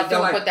car. I was like,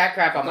 don't put that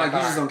crap on my car.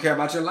 You just don't care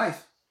about your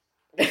life.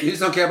 You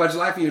just don't care about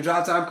your life in your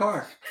drive time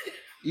car.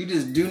 You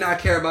just do not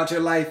care about your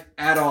life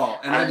at all.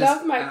 And I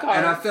love my car.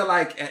 And I feel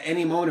like at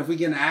any moment, if we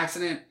get in an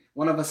accident,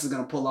 one of us is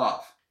going to pull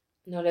off.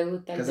 No le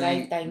gusta el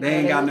drive time. They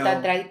ain't got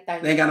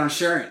no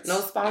insurance. No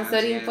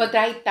sponsoring for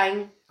drive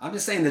time. I'm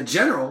just saying the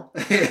general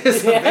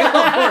is available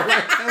right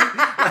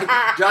now.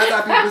 Like, drive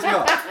time people's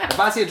milk. If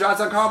I see a drive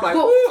time car, I'm like,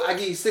 ooh, I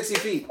give you 60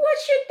 feet.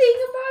 What's your thing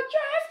about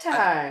drive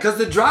time? Because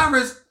the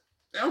drivers,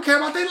 they don't care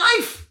about their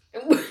life.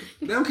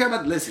 They don't care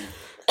about, listen.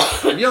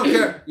 If you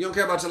don't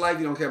care about your life,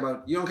 you don't care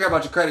about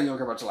your credit, you don't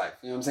care about your life.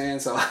 You know what I'm saying?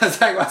 So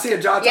it's like when I see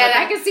a drive time. Yeah,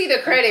 I can see the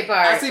credit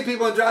part. I see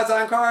people in drive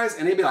time cars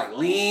and they be like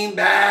lean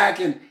back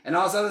and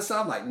all this other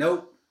stuff. I'm like,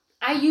 nope.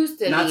 I used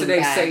to not lean today,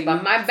 back, Satan.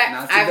 but my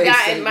back. I've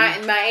gotten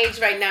my age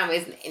right now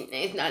is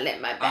not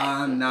letting my back.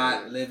 I'm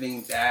not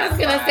living that. I was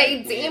gonna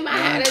say, damn, I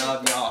had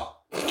of y'all.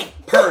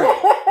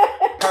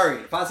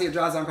 Purry. If I see a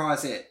drive time car, I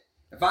see it.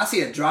 If I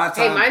see a drive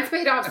time, hey, mine's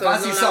paid off. If I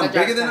see something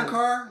bigger than a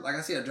car, like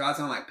I see a drive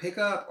time like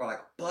pickup or like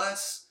a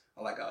bus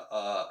or like an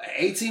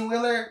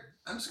 18-wheeler,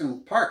 I'm just gonna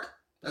park.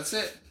 That's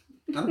it.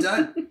 I'm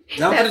done.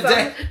 Done for the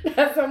day.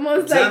 That's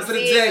almost like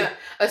seeing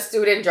a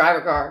student drive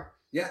a car.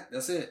 Yeah,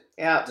 that's it.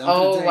 Yeah.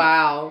 Oh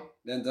wow.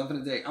 Then done for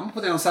the day. I'm gonna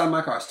put that on the side of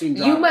my car. Student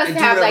drive. You must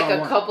have like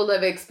a couple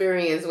of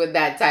experience with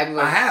that type of.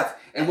 I have,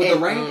 and with the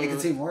rain, it can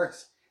seem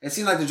worse. It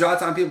seems like the drive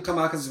time people come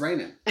out because it's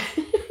raining.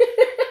 Because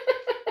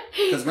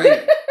it's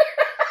raining.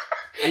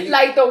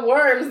 Like the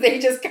worms, they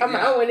just come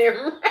out when it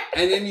rains.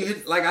 And then you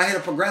hit, like I hit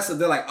a progressive.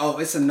 They're like, "Oh,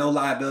 it's a no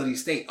liability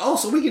state. Oh,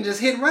 so we can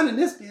just hit and run in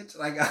this bitch."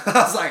 Like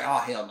I was like, "Oh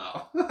hell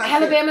no."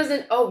 Alabama's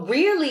in. Oh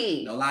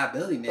really? No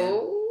liability, man.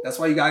 Oh. That's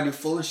why you gotta do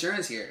full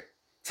insurance here.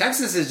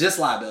 Texas is just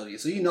liability,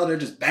 so you know they're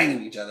just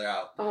banging each other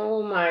out.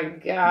 Oh my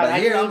god, I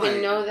didn't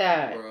even know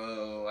that.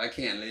 Bro, I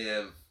can't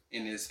live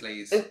in this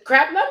place.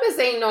 Crap numbers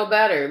ain't no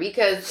better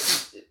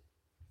because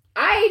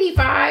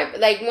I-85,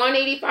 like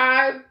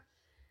 185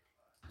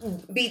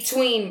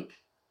 between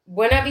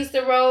Buena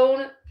Vista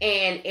Road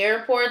and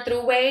Airport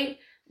Thruway,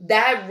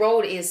 that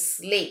road is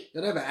slick.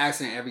 You'll have an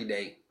accident every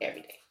day.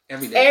 Every day.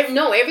 Every day.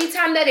 Every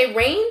time that it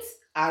rains,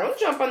 I don't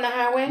jump on the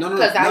highway. No,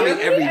 I mean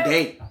every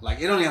day.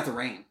 Like it don't have to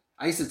rain.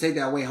 I used to take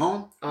that way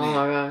home. Oh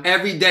my god!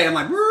 Every day I'm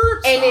like,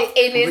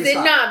 is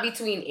it not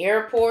between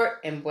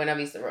Airport and Buena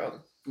Vista Road?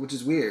 Which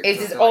is weird.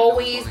 It's just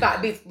always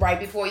right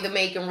before the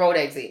Macon Road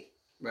exit.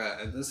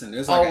 Right. Listen,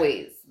 there's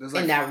always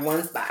in that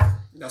one spot.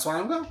 That's why I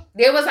don't go.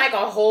 There was like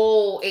a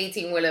whole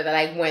 18-wheeler that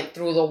like went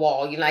through the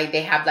wall. You know, like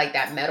they have like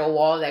that metal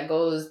wall that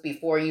goes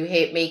before you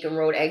hit Macon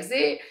Road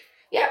exit.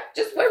 Yeah,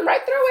 just went right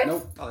through it.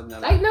 Nope.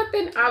 Like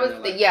nothing.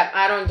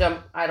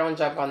 I don't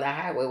jump on the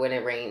highway when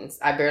it rains.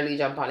 I barely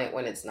jump on it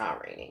when it's not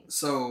raining.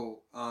 So,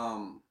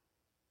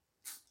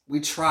 we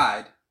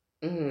tried.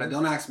 Mm-hmm. But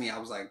don't ask me. I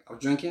was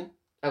drinking.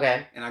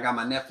 Okay. And I got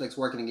my Netflix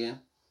working again.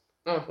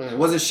 Mm-hmm. It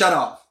wasn't shut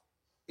off.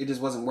 It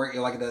just wasn't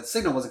working. Like the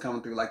signal wasn't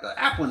coming through. Like the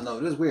app wouldn't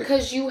load. It was weird.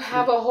 Because you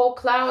have a whole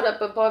cloud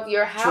up above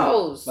your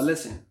house. True. But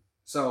listen.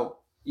 So,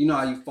 you know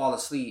how you fall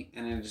asleep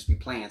and then it just be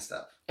playing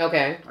stuff.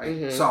 Okay. Right?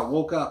 Mm-hmm. So I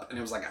woke up and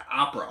it was like an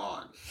opera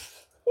on.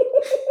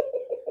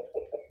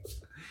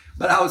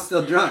 But I was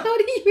still drunk. How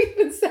do you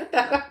even set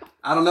that up?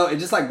 I don't know. It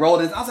just like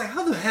rolled in. I was like,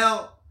 how the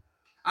hell?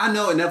 I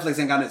know Netflix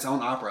ain't got its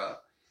own opera.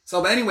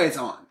 So, but anyway, it's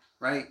on.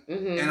 right?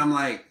 Mm-hmm. And I'm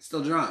like,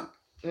 still drunk.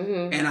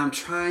 Mm-hmm. And I'm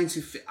trying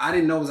to, I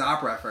didn't know it was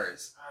opera at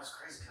first. That was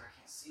crazy because I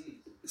can't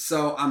see.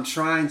 So I'm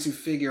trying to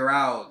figure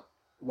out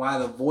why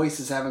the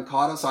voices haven't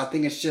caught up. So I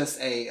think it's just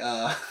a...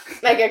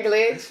 like a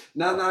glitch?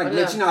 not a glitch.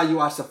 No. You know how you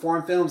watch the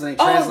foreign films and they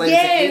translate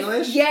it to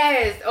English?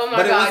 Yes. Oh my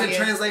but God. But it wasn't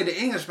translated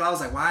to English. But I was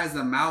like, why is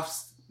the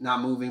mouth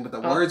not moving, but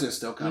the words are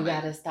still coming? You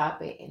gotta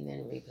stop it and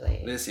then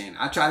replay it. Listen,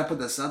 I tried to put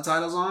the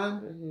subtitles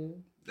on. Mm-hmm.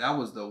 That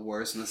was the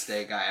worst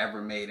mistake I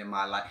ever made in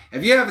my life.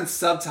 If you haven't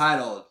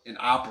subtitled an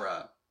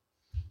opera,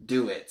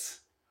 do it.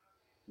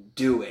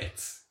 Do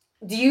it.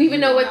 Do you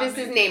even know what not this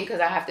is make named? Because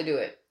I have to do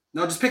it.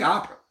 No, just pick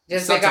opera.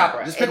 Just pick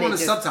opera. Just pick And one then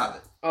to subtitle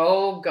it.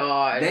 Oh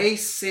God. They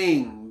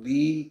sing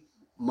the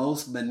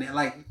most banana.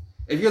 Like,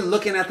 if you're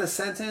looking at the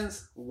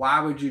sentence, why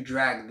would you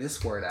drag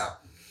this word out?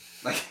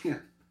 Like,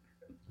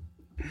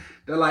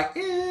 they're like,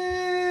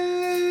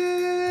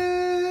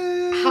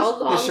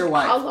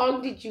 How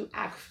long did you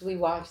actually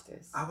watch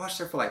this? I watched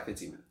it for like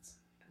 15 minutes.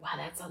 Wow,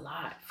 that's a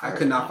lot. I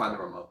could not find the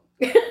remote.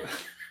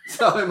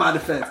 So in my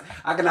defense,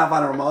 I could not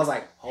find the remote. I was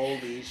like,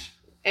 holy sh.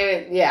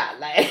 And yeah,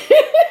 like.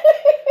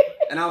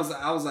 And I was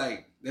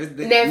like, Netflix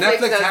Netflix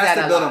does has that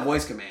to a build lot. a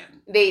voice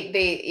command. They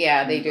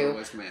do. Build a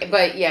voice command.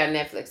 But yeah,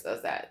 Netflix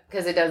does that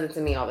because it does it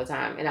to me all the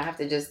time, and I have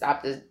to just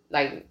stop it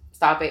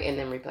and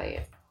then replay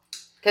it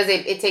because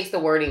it takes the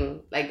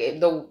wording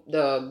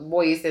the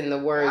voice and the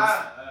words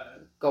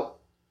go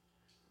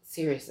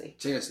seriously.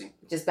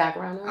 Just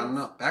background noise. I don't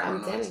know.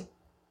 Background I'm noise. telling.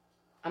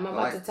 I'm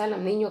about to tell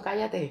him, niño,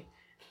 cállate.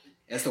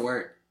 That's the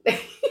word.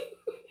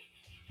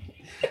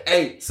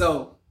 Hey,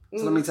 so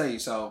let me tell you.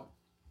 So,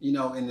 you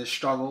know, in the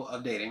struggle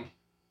of dating.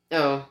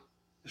 Oh.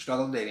 The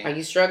struggle of dating. Are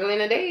you struggling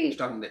to date?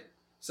 Struggling to date.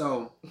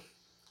 So,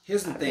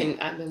 here's the thing.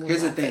 I've been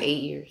here's the for thing.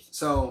 8 years.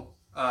 So,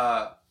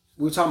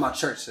 we were talking about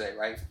church today,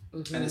 right?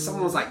 Mm-hmm. And then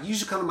someone was like, you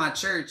should come to my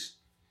church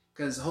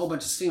because a whole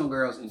bunch of single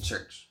girls in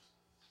church.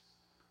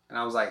 And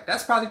I was like,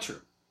 that's probably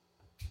true.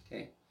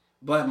 Okay.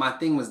 But my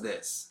thing was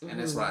this, and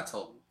this is what I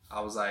told him. I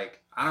was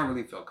like, I don't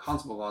really feel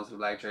comfortable going to the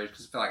black church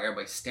because I feel like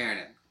everybody's staring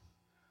at me.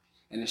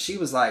 And then she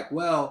was like,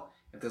 well,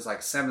 if there's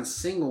like 7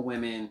 single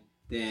women,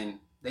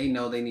 then they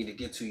know they need to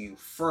get to you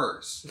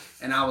first.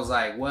 And I was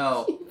like,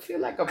 well, you feel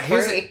like a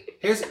prey.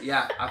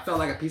 I felt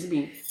like a piece of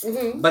meat.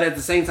 Mm-hmm. But at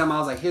the same time, I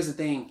was like, here's the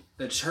thing.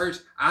 The church,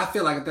 I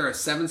feel like if there are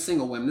 7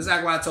 single women, this is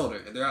exactly what I told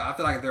her. I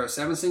feel like if there are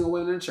 7 single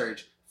women in the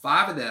church,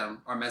 5 of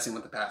them are messing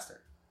with the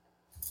pastor.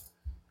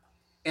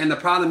 And the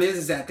problem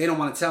is that they don't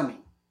want to tell me.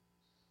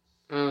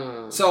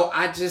 So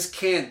I just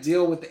can't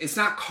deal with it. It's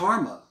not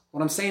karma.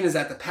 What I'm saying is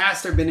that the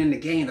pastor been in the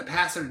game. The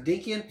pastor, the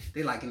deacon,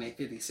 they like in their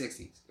 50s,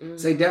 60s.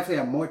 So they definitely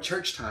have more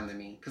church time than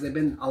me because they've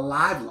been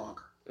alive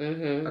longer.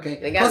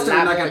 Okay? They got they're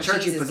in like more a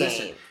churchy Jesus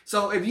position. game.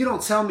 So if you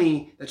don't tell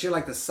me that you're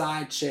like the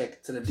side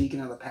chick to the deacon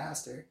or the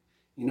pastor,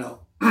 you know,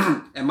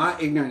 and my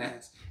ignorant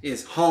ass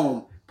is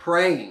home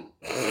praying.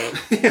 You know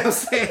what I'm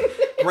saying?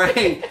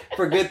 Praying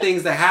for good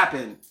things to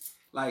happen.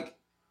 Like,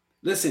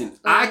 listen,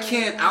 I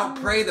can't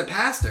out-pray the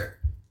pastor.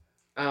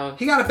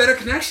 He got a better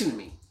connection than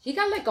me. He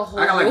got like a whole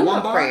I got like room 1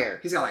 of bar. prayer.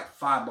 He's got like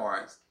 5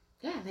 bars.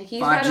 Yeah, like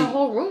he's 5G. got a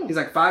whole room. He's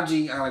like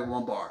 5G. I got like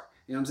 1 bar.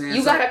 You know what I'm saying?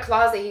 You got a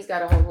closet. He's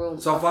got a whole room.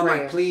 So if of I'm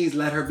prayer. like, please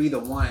let her be the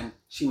one,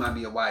 she might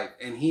be a wife.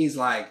 And he's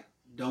like,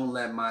 don't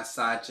let my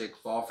side chick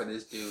fall for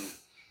this dude. You know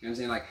what I'm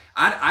saying? Like,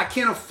 I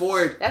can't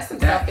afford that's some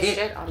that selfish hit.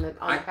 shit on the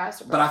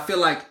pastor. Bro. But I feel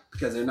like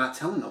because they're not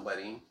telling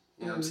nobody.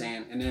 You know what I'm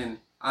saying? And then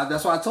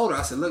that's why I told her.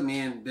 I said, look,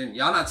 man, then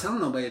y'all not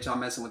telling nobody that y'all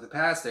messing with the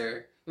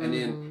pastor. And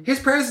then his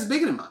prayers is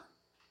bigger than mine.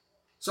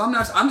 So I'm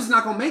just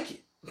not gonna make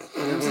it. You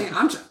know what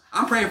I'm saying?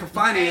 I'm praying for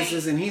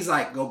finances, and he's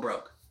like, go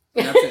broke.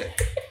 And that's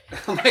it.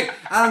 I'm like,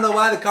 I don't know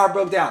why the car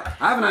broke down.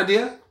 I have an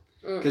idea.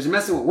 Because you're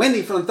messing with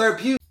Wendy from the 3rd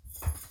pew.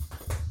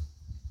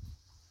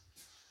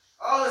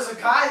 Oh, there's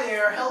a guy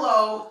there.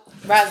 Hello.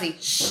 Rozzy,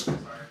 shh.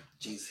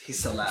 Jeez, he's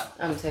so loud.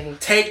 I'm saying.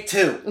 Take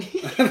 2.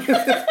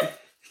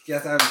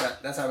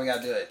 That's how we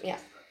gotta do it. Yeah.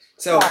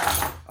 So,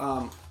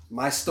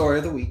 my story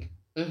of the week,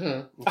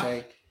 Mm-hmm.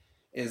 okay,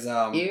 is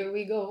Here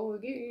we go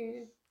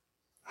again.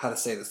 how to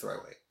say this the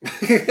right way.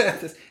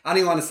 I don't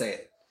even want to say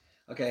it.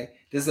 Okay,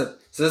 this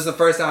is the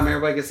first time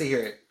everybody gets to hear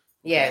it.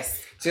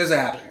 Yes. So here's what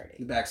happened.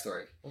 The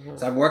backstory.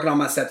 So I'm working on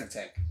my septic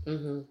tank.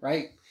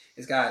 Right.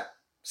 It's got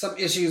some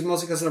issues,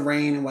 mostly because of the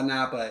rain and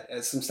whatnot,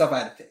 but some stuff I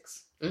had to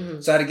fix.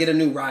 So I had to get a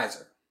new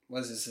riser.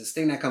 What is this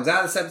thing that comes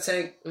out of the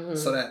septic tank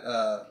so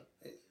that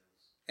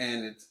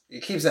and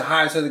it keeps it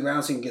higher to the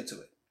ground so you can get to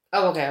it.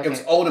 Oh, okay. It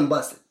was old and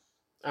busted.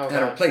 Okay. I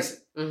had to replace it.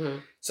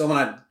 So you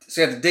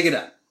had to dig it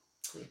up.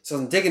 So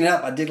I'm digging it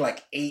up. I dig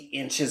like 8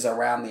 inches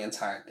around the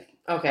entire thing.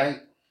 Okay. Right?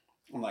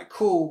 I'm like,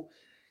 cool,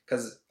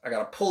 because I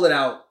gotta pull it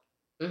out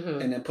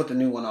and then put the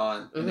new one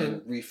on and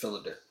then refill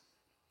the dirt.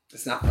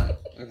 It's not funny.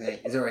 Okay,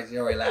 he's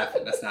already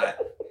laughing. That's not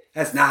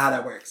how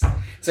that works.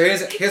 So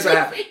here's what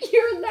happened.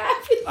 You're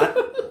laughing.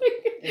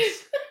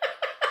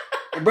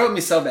 It broke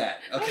me so bad.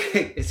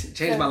 Okay, it's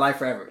changed my life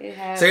forever. It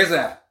has. So here's what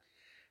happened.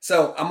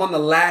 So I'm on the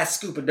last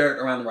scoop of dirt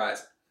around the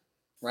riser,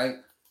 right?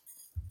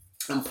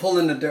 I'm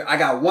pulling the dirt. I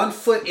got 1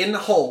 foot in the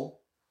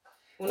hole,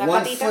 Una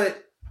 1 patita?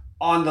 foot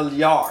on the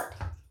yard.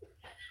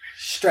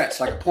 stretch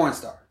like a porn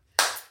star.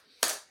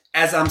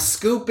 As I'm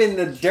scooping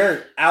the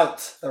dirt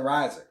out the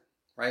riser,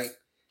 right?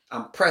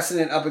 I'm pressing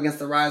it up against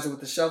the riser with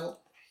the shovel.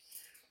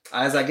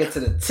 As I get to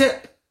the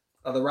tip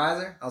of the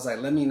riser, I was like,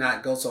 let me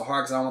not go so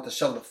hard because I don't want the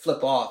shovel to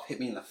flip off, hit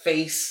me in the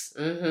face.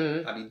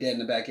 Mm-hmm. I'll be dead in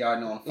the backyard,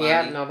 no one find me.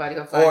 Yeah, nobody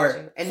will find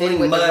you. And then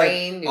with mud the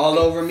rain, all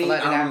over me, I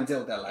don't want to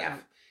deal with that life. Yeah.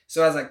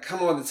 So as I come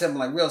over the tip, I'm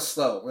like real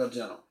slow, real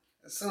gentle.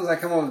 As soon as I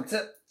come over the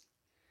tip,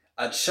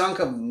 a chunk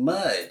of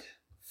mud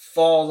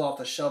falls off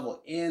the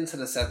shovel into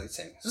the septic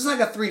tank. It's just like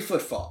a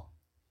 3-foot fall,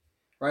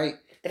 right?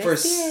 For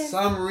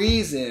some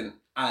reason,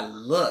 I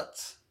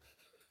looked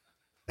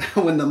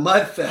when the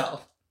mud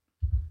fell.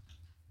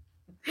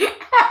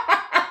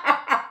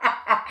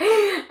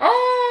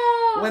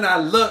 When I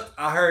looked,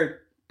 I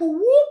heard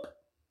whoop.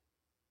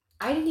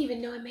 I didn't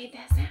even know it made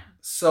that sound.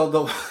 So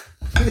the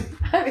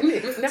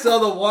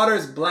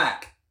water's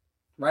black,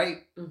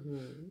 right?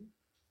 Mm-hmm.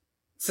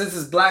 Since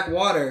it's black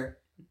water,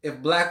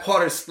 if black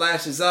water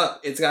splashes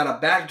up, it's got a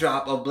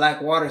backdrop of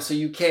black water, so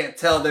you can't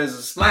tell there's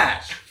a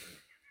splash.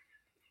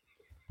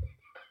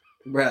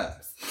 Bruh.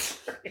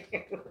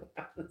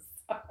 I'm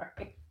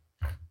sorry.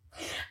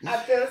 I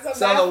feel so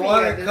So bad the for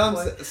water you at this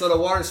point. so the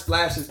water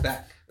splashes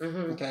back.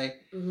 Mm-hmm. Okay?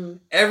 Mm-hmm.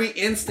 Every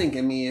instinct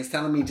in me is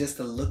telling me just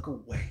to look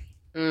away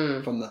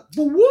from the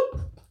whoop.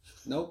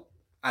 Nope.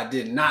 I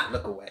did not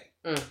look away.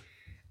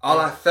 All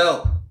I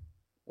felt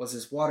was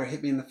this water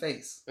hit me in the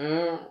face.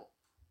 Bruh.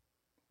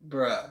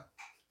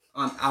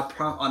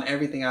 On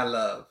everything I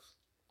love.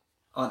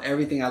 On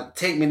everything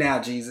take me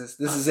now, Jesus.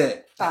 This is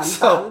it.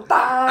 So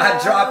I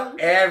drop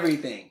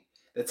everything.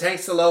 The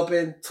tank's still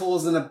open,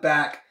 tools in the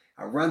back.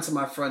 I run to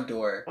my front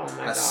door. Oh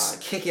my God.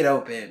 Kick it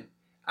open.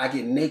 I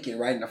get naked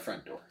right in the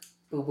front door.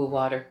 Boo-boo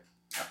water.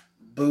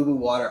 Boo-boo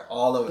water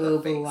all over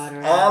the face.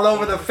 Water all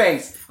over the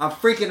face. I'm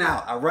freaking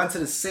out. I run to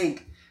the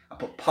sink. I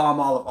put palm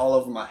olive all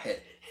over my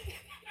head.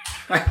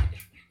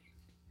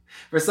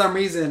 For some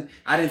reason,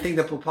 I didn't think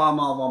to put palm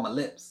olive on my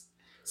lips.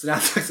 So now I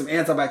took some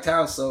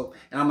antibacterial soap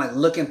and I'm like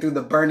looking through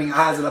the burning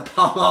eyes of the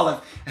palm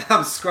olive and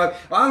I'm scrubbing.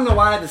 Well, I don't know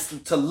why I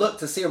had to look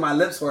to see where my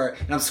lips were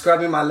and I'm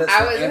scrubbing my lips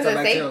with antibacterial soap. I was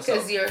going to say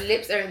because your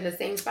lips are in the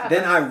same spot.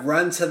 Then I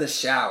run to the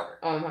shower.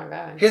 Oh my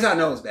God. Here's how I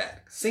know it was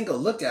bad. Cinco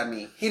looked at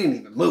me. He didn't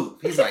even move.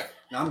 He's like,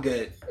 no, I'm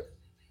good.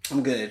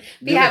 I'm good.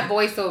 Be have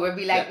voiceover.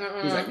 Be like,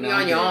 He's like, no, you're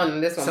on your own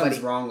on this one, Something's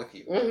buddy. wrong with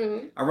you.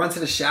 Mm-hmm. I run to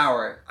the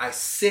shower. I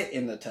sit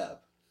in the tub.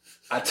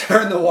 I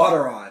turn the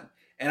water on.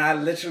 And I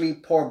literally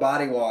pour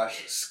body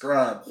wash,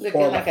 scrub,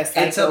 pour like a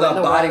psycho until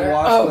the body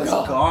wash was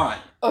gone.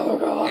 Oh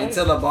God.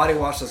 Until the body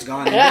wash was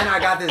gone. And then I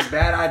got this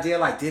bad idea,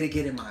 like, did it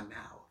get in my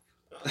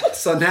mouth?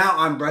 So now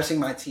I'm brushing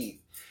my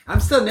teeth. I'm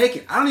still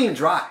naked. I don't even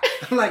dry.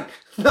 I'm like,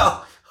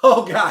 no.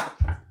 Oh God.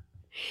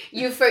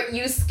 You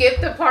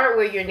skipped the part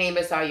where your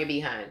neighbor saw you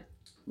behind.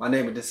 My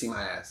neighbor did see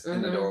my ass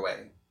in the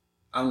doorway.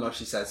 I don't know if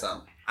she said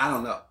something. I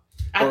don't know.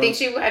 I think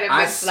she would have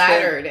been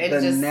flattered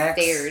and just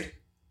stared.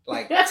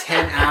 Like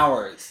 10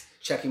 hours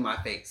checking my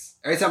face.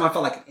 Every time I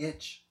felt like an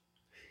itch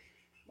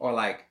or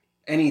like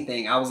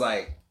anything, I was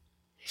like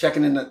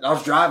checking I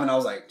was driving, I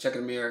was like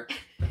checking the mirror,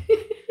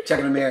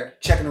 checking the mirror,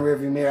 checking the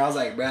rearview mirror. I was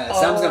like, bruh,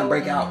 something's gonna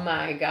break out. Oh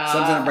my God.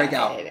 Something's gonna break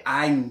out.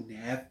 I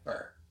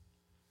never,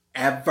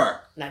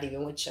 ever. Not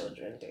even with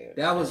children, dude.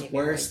 That was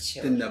worse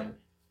than the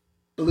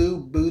blue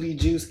booty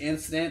juice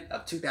incident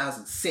of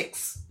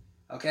 2006.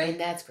 Okay? And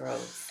that's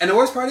gross. And the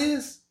worst part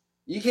is,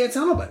 you can't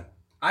tell nobody.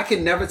 I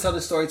could never tell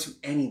the story to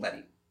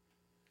anybody.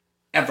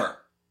 Ever.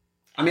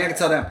 I mean, I can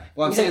tell them.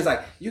 What I'm saying is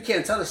like, you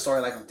can't tell the story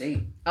like I'm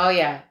dating. Oh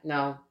yeah,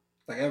 no.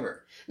 Like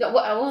ever. No,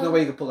 well, no way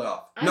you can pull it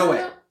off. No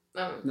way.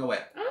 No way.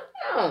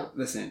 I don't know.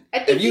 Listen. I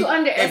think you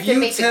underestimate if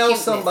you tell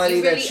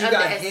somebody really that you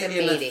got hit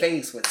in the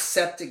face with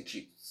septic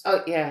juice.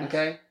 Oh yeah.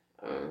 Okay?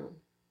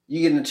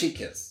 You getting a cheek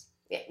kiss.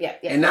 Yeah.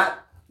 And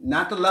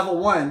not the level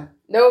 1.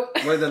 Nope.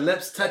 Where the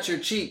lips touch your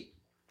cheek.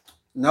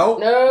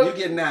 Nope. You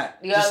getting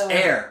that. Just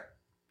air.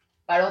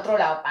 Para otro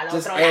lado.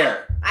 Just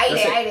air.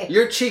 Aire.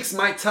 Your cheeks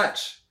might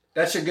touch.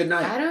 That's your good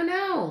night. I don't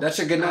know. That's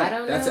your good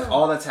night. That's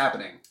all that's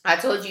happening. I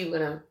told you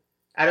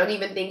I don't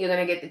even think you're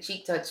gonna get the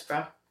cheek touch,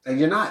 bro. And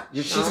you're not.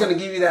 She's gonna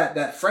give you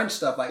that French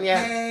stuff like,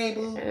 hey,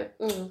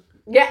 boo.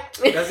 Yeah.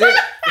 That's it.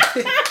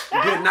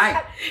 Good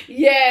night.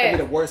 Yeah. It'll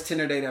be the worst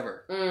Tinder date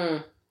ever.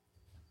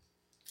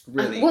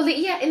 Really. Well,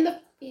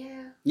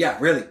 yeah,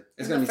 really.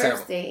 It's gonna be terrible.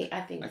 First date,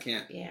 I think. I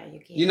can't. Yeah, you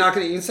can't. You're not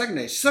gonna even second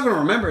date. She's not gonna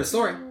remember a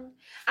story.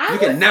 You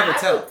can never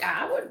tell.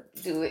 I would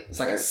do it. It's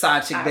like a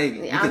side chick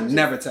baby. You can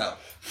never tell.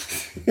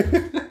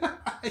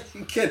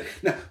 You can't.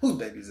 Now, whose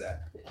baby is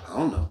that? I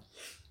don't know.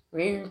 I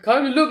mean,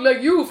 kind of look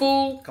like you,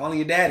 fool. Calling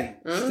you daddy.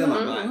 Still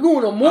not mine. I'm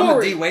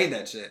gonna D-Wade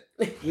that shit.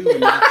 We were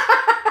not.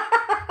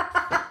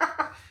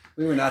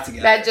 We were not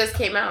together. That just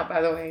came out,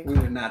 by the way. We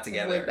were not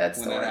together when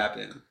that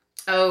happened.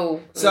 Oh.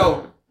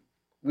 So,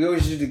 we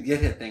always do the get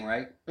hit thing,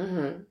 right?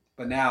 Mm-hmm.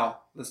 But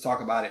now, let's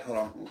talk about it. Hold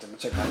on. I'm going to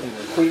check my thing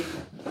real quick.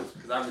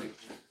 Because I really...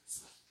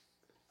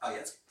 Oh,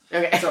 yes.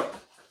 Okay. So...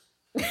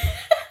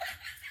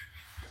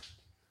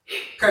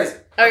 Crazy.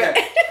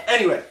 Okay.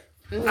 Anyway,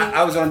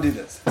 I was going to do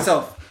this.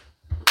 So,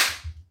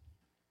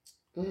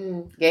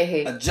 Get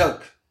hit. A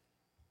joke.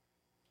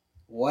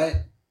 What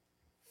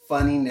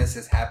funniness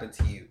has happened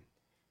to you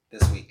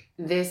this week?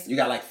 You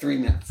got like 3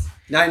 minutes.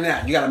 Not even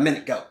that. You got a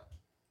minute. Go.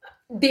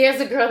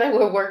 There's a girl that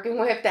we're working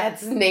with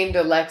that's named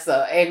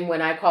Alexa, and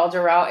when I called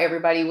her out,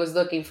 everybody was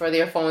looking for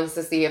their phones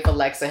to see if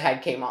Alexa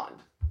had came on.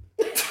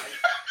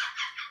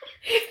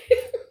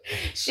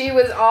 She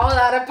was all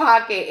out of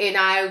pocket, and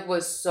I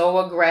was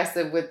so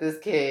aggressive with this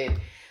kid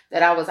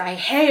that I was like,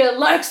 "Hey,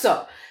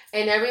 Alexa!"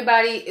 And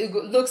everybody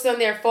looks on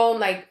their phone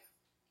like,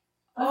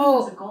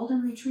 "Oh, it's a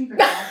golden retriever."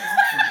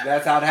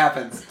 That's how it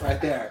happens,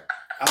 right there.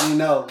 I don't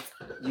know.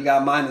 You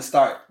got mine to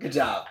start. Good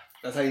job.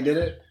 That's how you did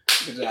it.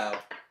 Good job.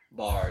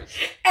 Bars.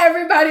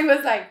 Everybody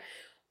was like,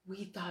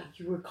 "We thought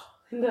you were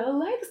calling the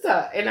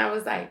Alexa," and I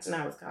was like, "No,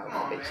 I was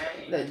calling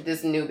the bitch,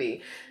 this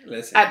newbie."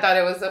 Listen, I thought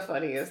it was the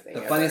funniest thing.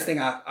 The funniest thing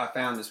I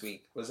found this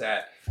week was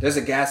that there's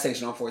a gas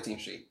station on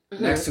 14th Street.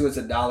 Mm-hmm. Next to it's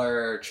a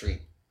Dollar Tree.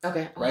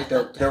 Okay. Right?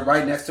 They're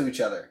right next to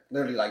each other.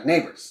 Literally like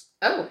neighbors.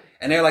 Oh.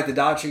 And they're like, the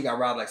Dollar Tree got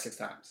robbed like 6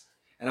 times.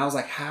 And I was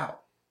like, how?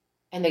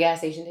 And the gas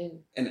station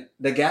didn't. And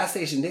the gas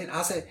station didn't.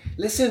 I said,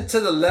 listen to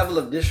the level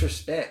of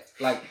disrespect.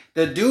 Like,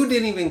 the dude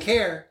didn't even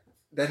care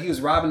that he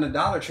was robbing the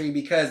Dollar Tree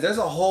because there's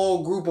a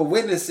whole group of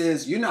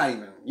witnesses. You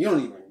didn't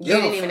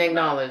even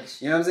acknowledge.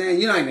 You know what I'm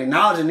saying? You're not even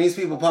acknowledging these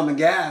people pumping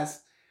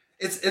gas.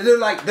 They're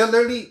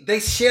literally, they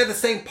share the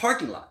same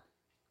parking lot.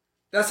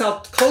 That's how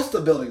close the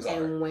buildings are.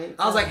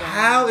 I was like,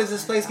 how is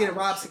this place getting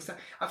robbed 6 times?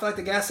 I feel like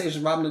the gas station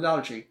is robbing the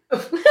Dollar Tree. Or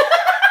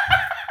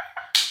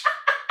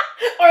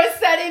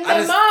setting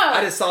them up.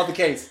 I just solved the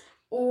case.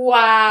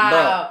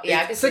 Wow. Bro,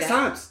 yeah, I can 6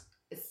 times.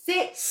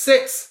 6?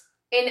 6.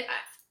 And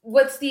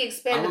what's the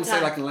expanded time? I want to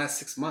say like in the last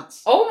 6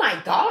 months. Oh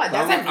my God.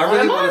 That's like I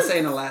really want to say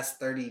in the last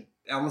 30,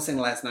 I want to say in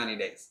the last 90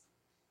 days.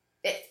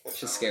 It's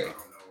just scary.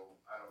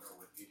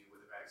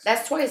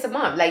 That's twice a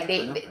month. Like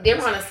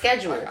they're on a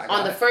schedule.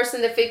 On the 1st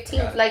and the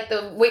 15th,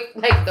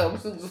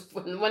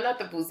 not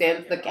the food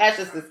stamps, the cash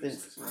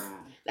assistance.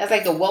 That's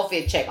like the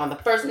welfare check on the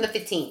 1st and the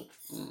 15th.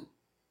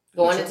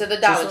 Going into the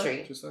Dollar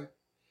Tree.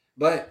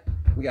 But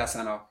we got to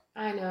sign off.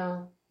 I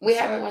know. We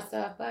have more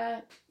stuff,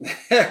 but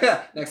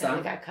next time.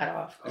 We got cut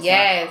off.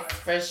 Yes,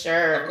 for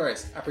sure. Of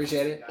course. I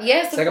appreciate it.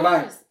 Yes, Say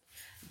goodbye.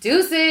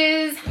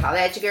 Deuces. Holla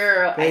at your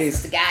girl. Peace.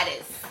 Isis the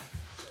goddess.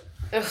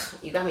 Ugh,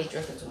 you got me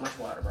drinking too much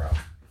water, bro.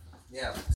 Yeah.